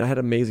happen to me. And I had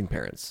amazing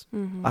parents.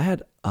 I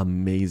had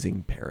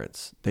amazing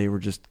parents. They were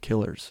just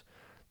killers.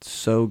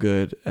 So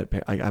good at.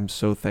 I'm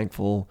so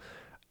thankful.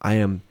 I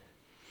am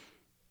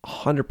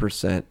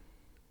 100%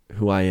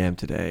 who I am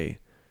today.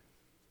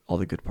 All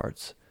the good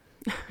parts,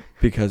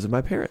 because of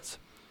my parents,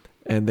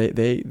 and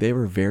they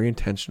were very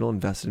intentional,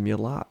 invested in me a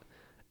lot.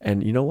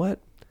 And you know what?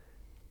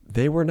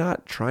 They were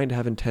not trying to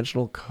have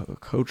intentional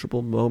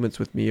coachable moments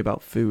with me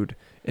about food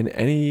in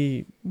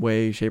any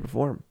way, shape, or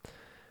form.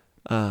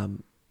 Now,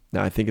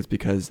 I think it's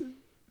because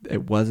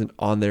it wasn't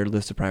on their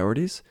list of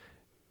priorities,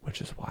 which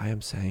is why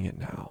I'm saying it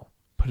now.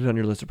 Put it on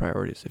your list of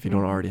priorities if you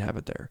don't already have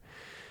it there.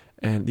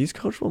 And these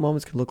coachable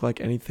moments can look like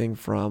anything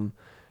from,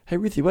 hey,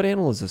 Ruthie, what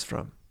animal is this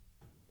from?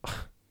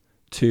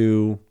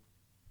 To,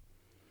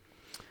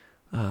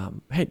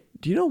 hey,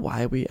 do you know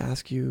why we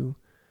ask you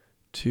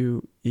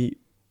to eat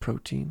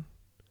protein?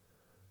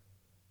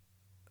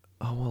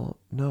 Oh, well,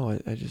 no,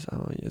 I just, I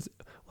don't know.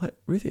 What,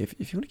 Ruthie,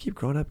 if you want to keep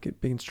growing up,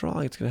 being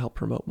strong, it's going to help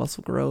promote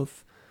muscle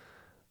growth.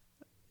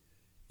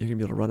 You're going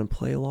to be able to run and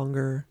play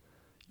longer.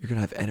 You're going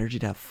to have energy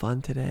to have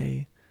fun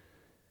today.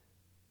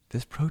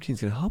 This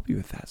protein's going to help you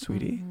with that,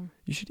 sweetie.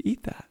 You should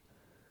eat that.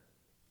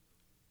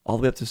 All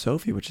the way up to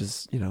Sophie, which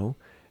is,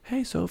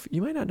 hey, Sophie,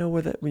 you might not know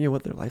what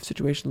their life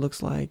situation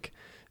looks like.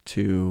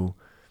 To,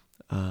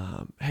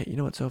 hey, you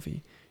know what,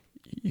 Sophie?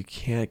 You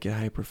can't get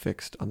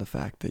hyperfixed on the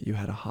fact that you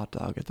had a hot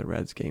dog at the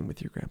Reds game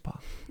with your grandpa.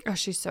 Oh,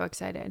 she's so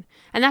excited.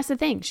 And that's the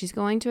thing. She's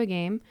going to a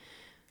game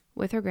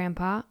with her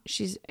grandpa.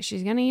 She's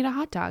going to eat a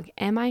hot dog.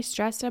 Am I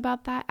stressed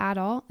about that at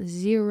all?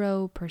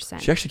 0%.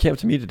 She actually came up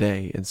to me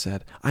today and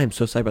said, I am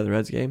so excited about the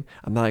Reds game.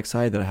 I'm not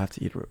excited that I have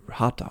to eat a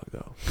hot dog,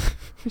 though.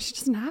 She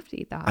doesn't have to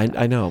eat the hot dog.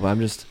 I know, but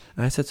and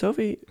I said,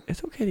 Sophie,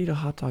 it's okay to eat a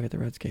hot dog at the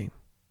Reds game.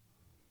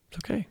 It's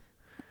okay.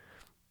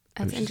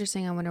 That's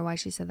interesting. I wonder why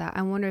she said that.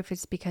 I wonder if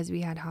it's because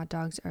we had hot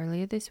dogs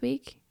earlier this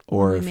week.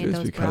 Or if it's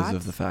because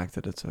of the fact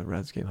that it's a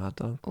Reds game hot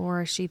dog.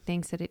 Or she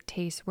thinks that it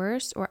tastes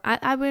worse. Or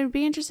I would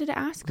be interested to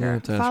ask her.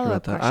 To ask her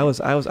about that. I was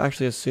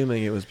actually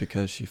assuming it was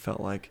because she felt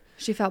like...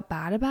 She felt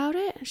bad about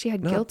it? She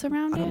had guilt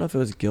around it? I don't know if it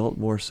was guilt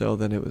more so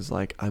than it was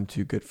like, I'm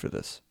too good for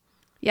this.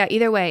 Yeah,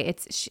 either way,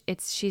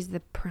 she's the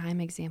prime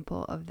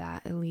example of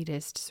that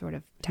elitist sort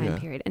of time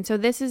period. And so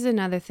this is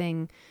another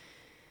thing...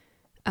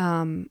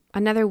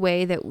 another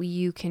way that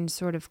you can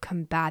sort of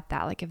combat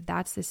that, like if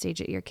that's the stage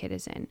that your kid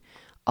is in,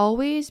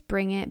 always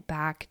bring it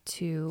back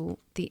to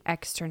the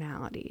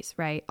externalities,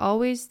 right?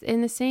 Always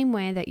in the same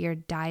way that your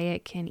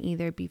diet can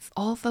either be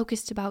all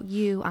focused about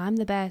you, I'm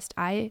the best,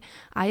 I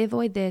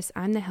avoid this,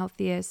 I'm the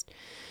healthiest,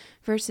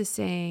 versus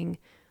saying,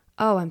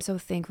 oh, I'm so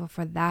thankful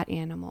for that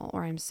animal,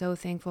 or I'm so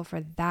thankful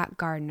for that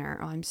gardener,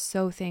 or I'm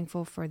so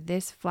thankful for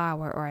this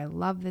flower, or I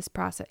love this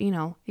process. You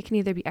know, it can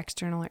either be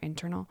external or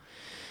internal.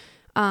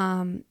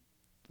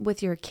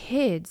 With your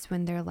kids,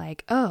 when they're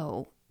like,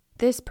 oh,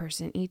 this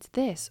person eats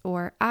this,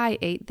 or I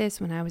ate this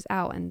when I was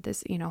out, and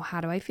this, you know,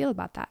 how do I feel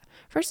about that?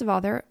 First of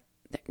all, they're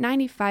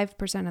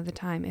 95% of the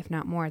time, if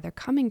not more, they're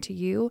coming to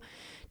you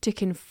to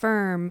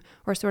confirm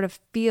or sort of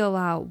feel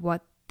out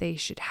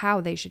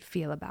how they should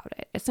feel about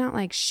it. It's not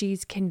like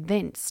she's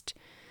convinced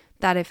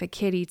that if a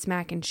kid eats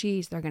mac and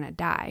cheese, they're going to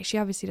die. She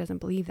obviously doesn't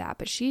believe that,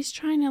 but she's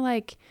trying to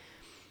I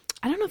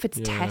don't know if it's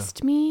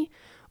test me,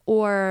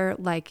 or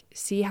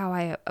see how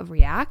I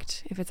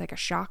react, if it's like a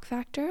shock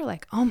factor,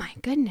 like, oh my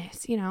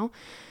goodness, you know?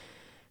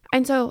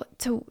 And so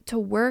to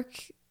work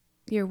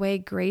your way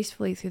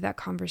gracefully through that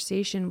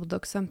conversation would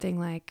look something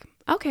like,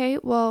 okay,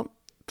 well,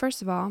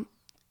 first of all,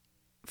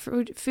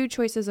 food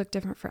choices look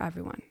different for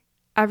everyone.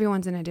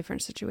 Everyone's in a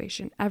different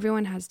situation.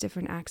 Everyone has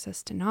different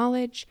access to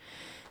knowledge.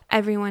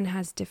 Everyone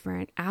has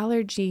different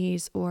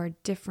allergies or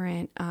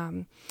different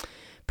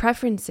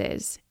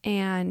preferences,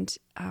 and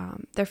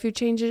their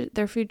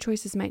food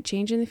choices might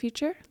change in the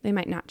future. They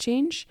might not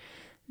change.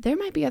 There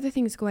might be other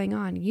things going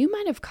on. You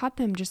might have caught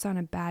them just on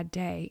a bad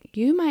day.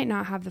 You might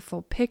not have the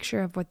full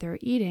picture of what they're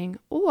eating,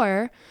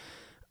 or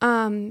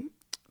and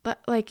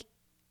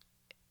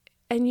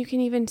you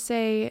can even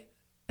say,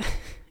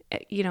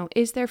 you know,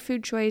 is their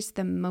food choice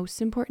the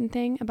most important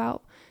thing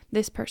about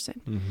this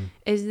person? Mm-hmm.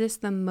 Is this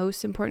the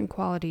most important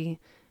quality?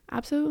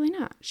 Absolutely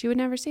not. She would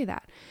never say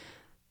that.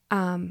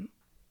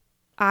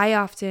 I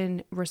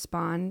often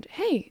respond,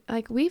 hey,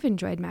 we've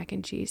enjoyed mac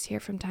and cheese here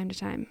from time to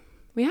time.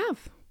 We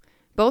have.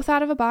 Both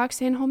out of a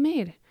box and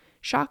homemade.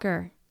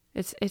 Shocker.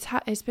 It's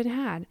been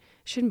had.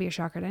 Shouldn't be a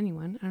shocker to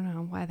anyone. I don't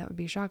know why that would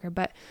be a shocker.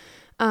 But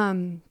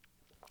tying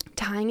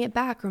it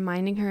back,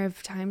 reminding her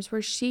of times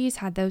where she's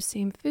had those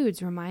same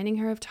foods, reminding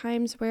her of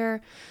times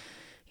where,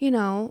 you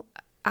know,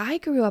 I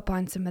grew up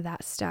on some of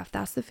that stuff.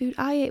 That's the food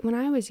I ate when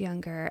I was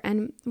younger.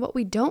 And what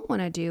we don't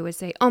want to do is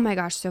say, oh my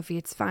gosh, Sophie,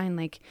 it's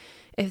fine.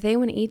 If they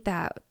want to eat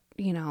that,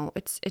 you know,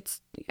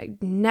 it's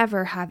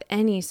never have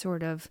any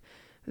sort of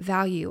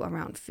value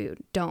around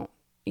food. Don't,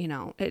 you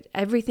know,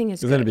 everything is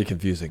good. It's going to be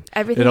confusing.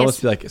 Everything It'd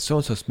almost be like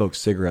so-and-so smokes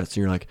cigarettes, and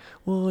you're like,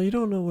 well, you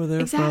don't know where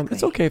they're from.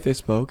 It's okay if they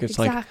smoke. It's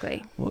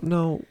exactly. Well,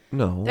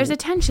 no. There's a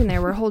tension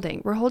there we're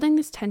holding. We're holding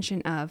this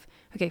tension of,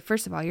 okay,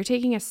 first of all, you're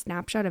taking a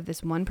snapshot of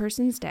this one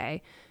person's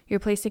day. You're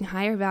placing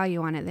higher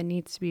value on it than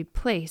needs to be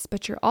placed,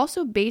 but you're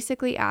also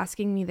basically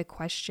asking me the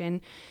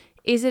question,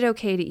 is it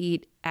okay to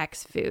eat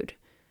X food?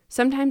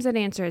 Sometimes that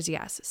answer is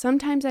yes.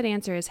 Sometimes that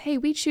answer is, hey,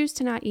 we choose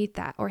to not eat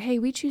that. Or, hey,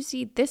 we choose to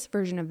eat this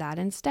version of that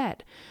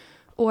instead.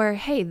 Or,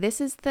 hey,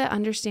 this is the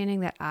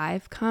understanding that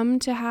I've come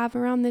to have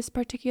around this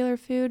particular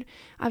food.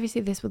 Obviously,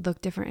 this would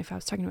look different if I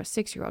was talking to a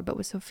 6-year-old, but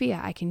with Sophia,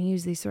 I can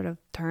use these sort of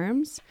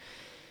terms.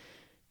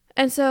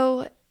 And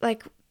so,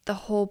 the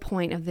whole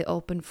point of the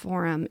open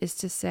forum is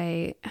to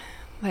say,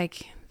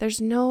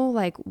 there's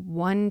no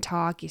one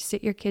talk. You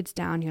sit your kids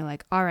down. You're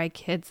like, all right,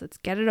 kids, let's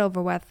get it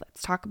over with.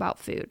 Let's talk about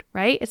food,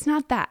 right? It's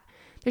not that.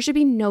 There should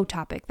be no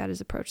topic that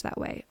is approached that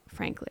way,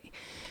 frankly.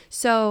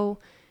 So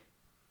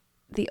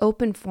the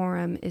open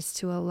forum is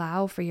to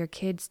allow for your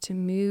kids to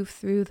move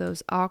through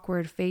those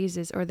awkward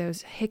phases or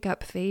those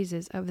hiccup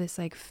phases of this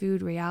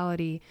food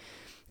reality,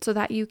 so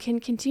that you can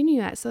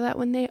continue that, so that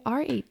when they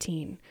are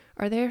 18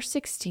 or they're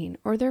 16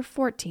 or they're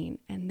 14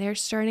 and they're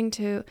starting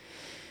to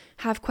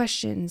have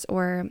questions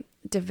or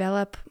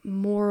develop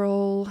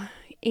moral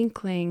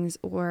inklings,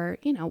 or,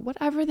 you know,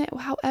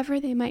 however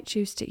they might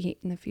choose to eat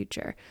in the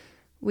future,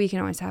 we can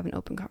always have an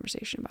open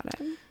conversation about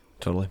it.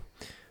 Totally.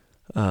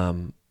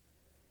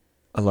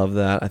 I love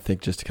that. I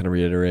think, just to kind of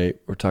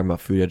reiterate, we're talking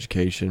about food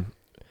education.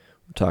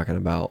 We're talking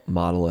about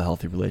model a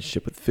healthy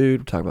relationship with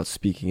food. We're talking about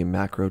speaking in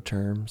macro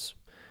terms.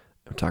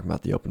 We're talking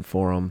about the open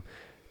forum.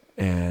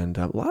 And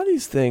a lot of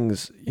these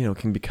things, you know,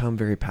 can become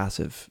very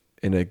passive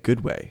in a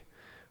good way,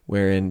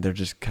 wherein they're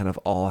just kind of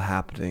all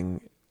happening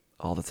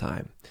all the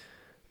time.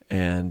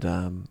 And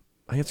I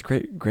think it's a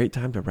great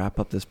time to wrap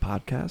up this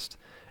podcast,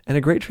 and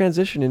a great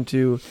transition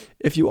into,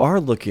 if you are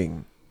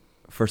looking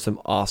for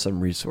some awesome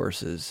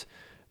resources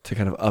to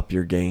kind of up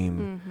your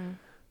game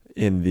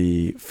in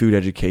the food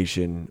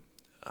education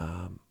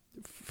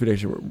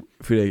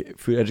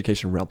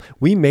realm.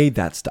 We made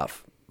that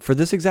stuff for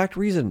this exact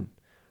reason.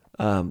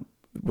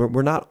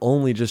 We're not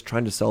only just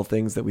trying to sell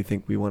things that we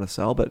think we want to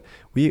sell, but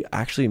we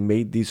actually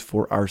made these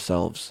for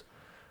ourselves.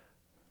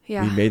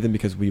 Yeah. We made them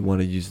because we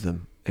want to use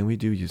them, and we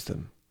do use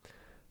them.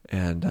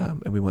 And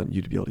we want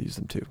you to be able to use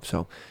them too.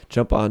 So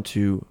jump on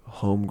to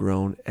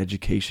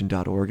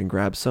homegrowneducation.org and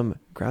grab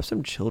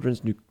some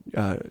children's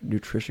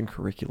nutrition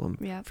curriculum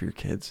for your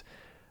kids,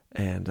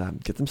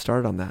 and get them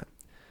started on that.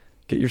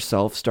 Get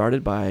yourself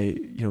started by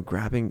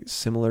grabbing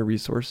similar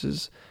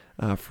resources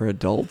for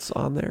adults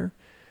on there,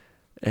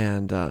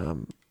 and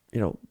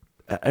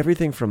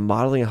everything from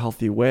modeling a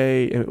healthy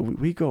way.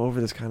 We go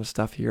over this kind of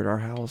stuff here at our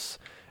house,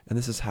 and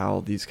this is how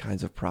these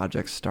kinds of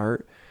projects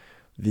start.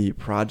 The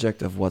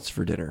project of What's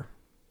for Dinner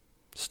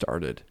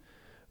started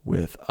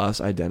with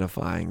us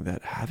identifying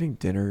that having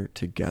dinner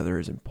together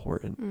is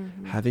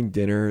important. Having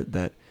dinner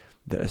that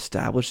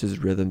establishes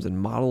rhythms and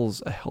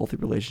models a healthy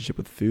relationship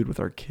with food with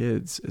our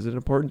kids is an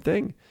important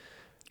thing.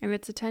 And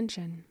it's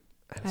attention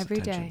every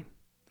day.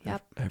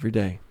 Yep. Every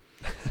day.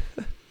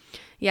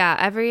 Yeah,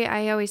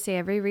 I always say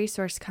every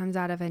resource comes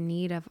out of a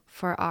need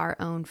for our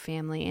own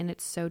family, and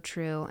it's so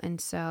true. And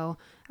so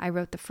I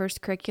wrote the first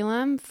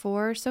curriculum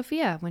for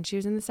Sophia when she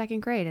was in the 2nd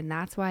grade, and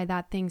that's why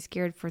that thing's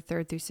geared for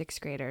 3rd through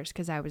 6th graders,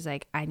 because I was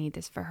like, I need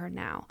this for her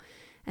now.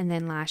 And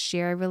then last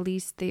year I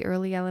released the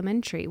early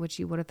elementary, which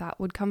you would have thought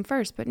would come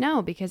first, but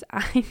no, because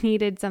I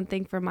needed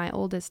something for my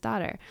oldest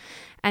daughter.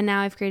 And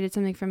now I've created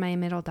something for my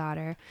middle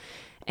daughter.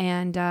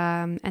 And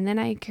then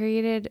I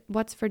created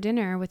What's for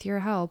Dinner with your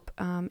help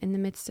in the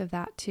midst of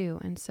that too.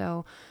 And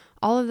so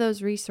all of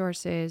those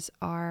resources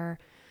are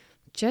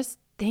just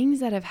things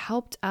that have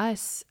helped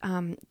us.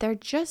 They're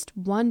just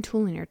one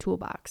tool in your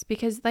toolbox,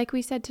 because like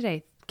we said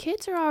today,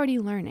 kids are already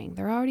learning.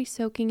 They're already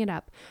soaking it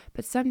up.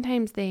 But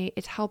sometimes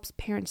it helps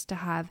parents to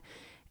have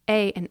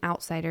an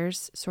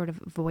outsider's sort of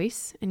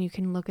voice, and you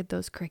can look at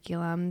those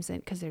curriculums,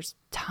 and because there's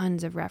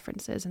tons of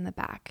references in the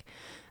back.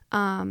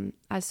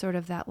 As sort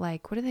of that,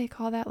 like, what do they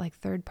call that? Like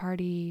third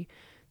party,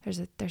 there's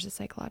a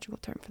psychological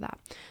term for that.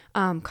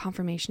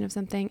 Confirmation of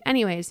something.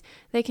 Anyways,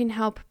 they can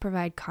help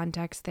provide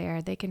context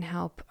there. They can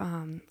help,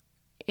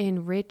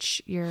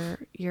 enrich your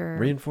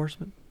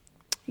reinforcement.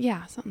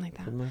 Yeah. Something like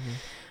that.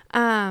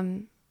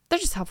 They're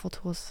just helpful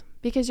tools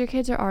because your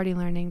kids are already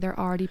learning. They're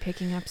already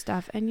picking up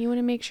stuff, and you want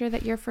to make sure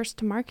that you're first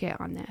to market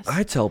on this.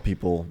 I tell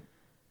people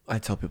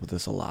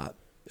this a lot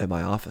at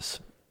my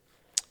office.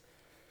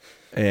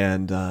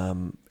 And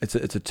it's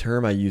a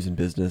term I use in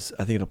business.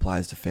 I think it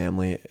applies to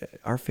family.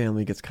 Our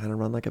family gets kind of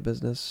run like a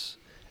business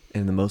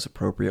in the most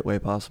appropriate way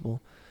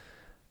possible.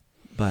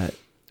 But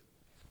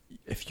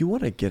if you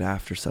want to get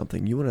after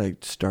something, you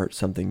want to start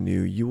something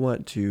new, you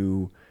want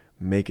to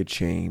make a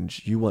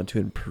change, you want to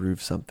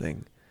improve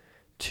something,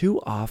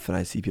 too often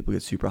I see people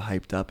get super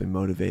hyped up and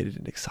motivated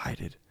and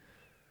excited.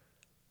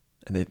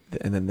 And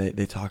then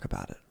they talk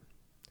about it.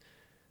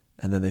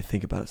 And then they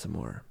think about it some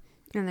more.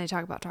 And they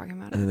talk about talking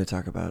about it. And then they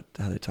talk about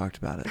how they talked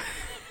about it.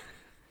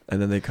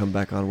 And then they come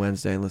back on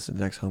Wednesday and listen to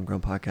the next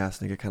Homegrown podcast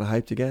and they get kind of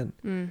hyped again.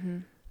 Mm-hmm.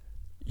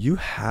 You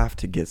have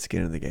to get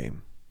skin in the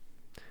game.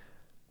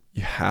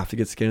 You have to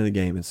get skin in the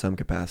game in some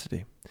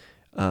capacity.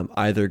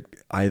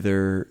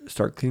 Either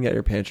start cleaning out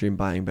your pantry and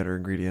buying better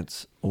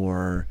ingredients,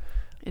 or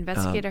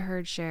investigate a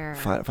herd share.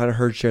 Find a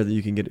herd share that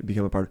you can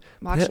become a part of.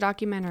 Watch a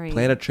documentary.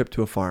 Plan a trip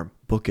to a farm.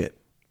 Book it.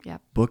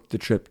 Yep. Book the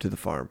trip to the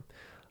farm.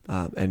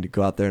 And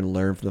go out there and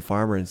learn from the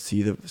farmer and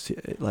see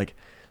like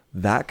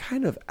that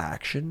kind of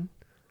action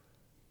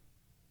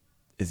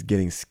is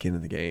getting skin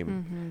in the game.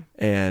 Mm-hmm.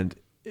 And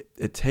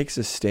it takes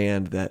a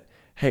stand that,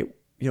 hey,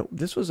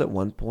 this was at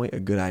one point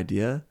a good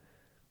idea,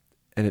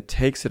 and it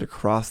takes it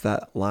across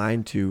that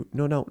line to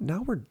no,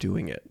 now we're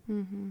doing it.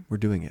 Mm-hmm. We're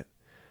doing it.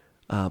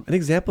 An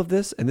example of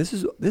this, and this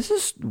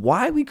is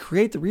why we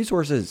create the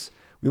resources.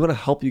 We want to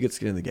help you get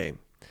skin in the game.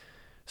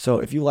 So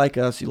if you like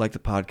us, you like the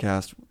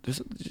podcast,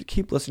 just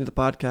keep listening to the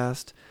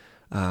podcast.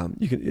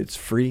 It's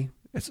free.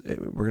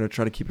 We're going to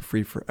try to keep it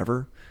free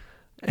forever.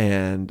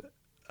 And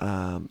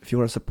if you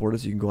want to support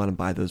us, you can go on and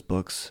buy those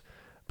books,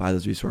 buy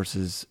those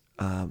resources.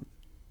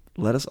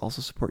 Let us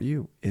also support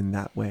you in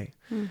that way.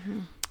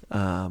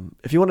 Mm-hmm.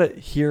 If you want to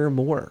hear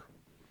more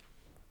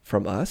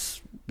from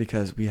us,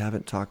 because we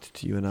haven't talked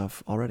to you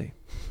enough already,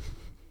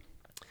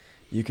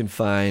 you can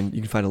find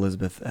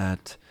Elizabeth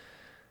at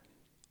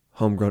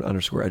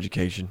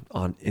homegrown_education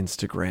on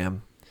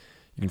Instagram.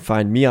 You can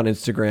find me on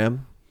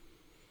Instagram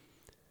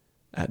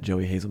at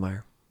Joey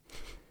Hazelmeyer.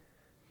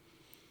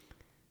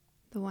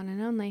 The one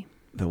and only.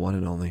 The one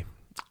and only.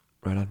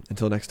 Right on.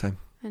 Until next time.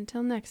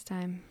 Until next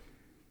time.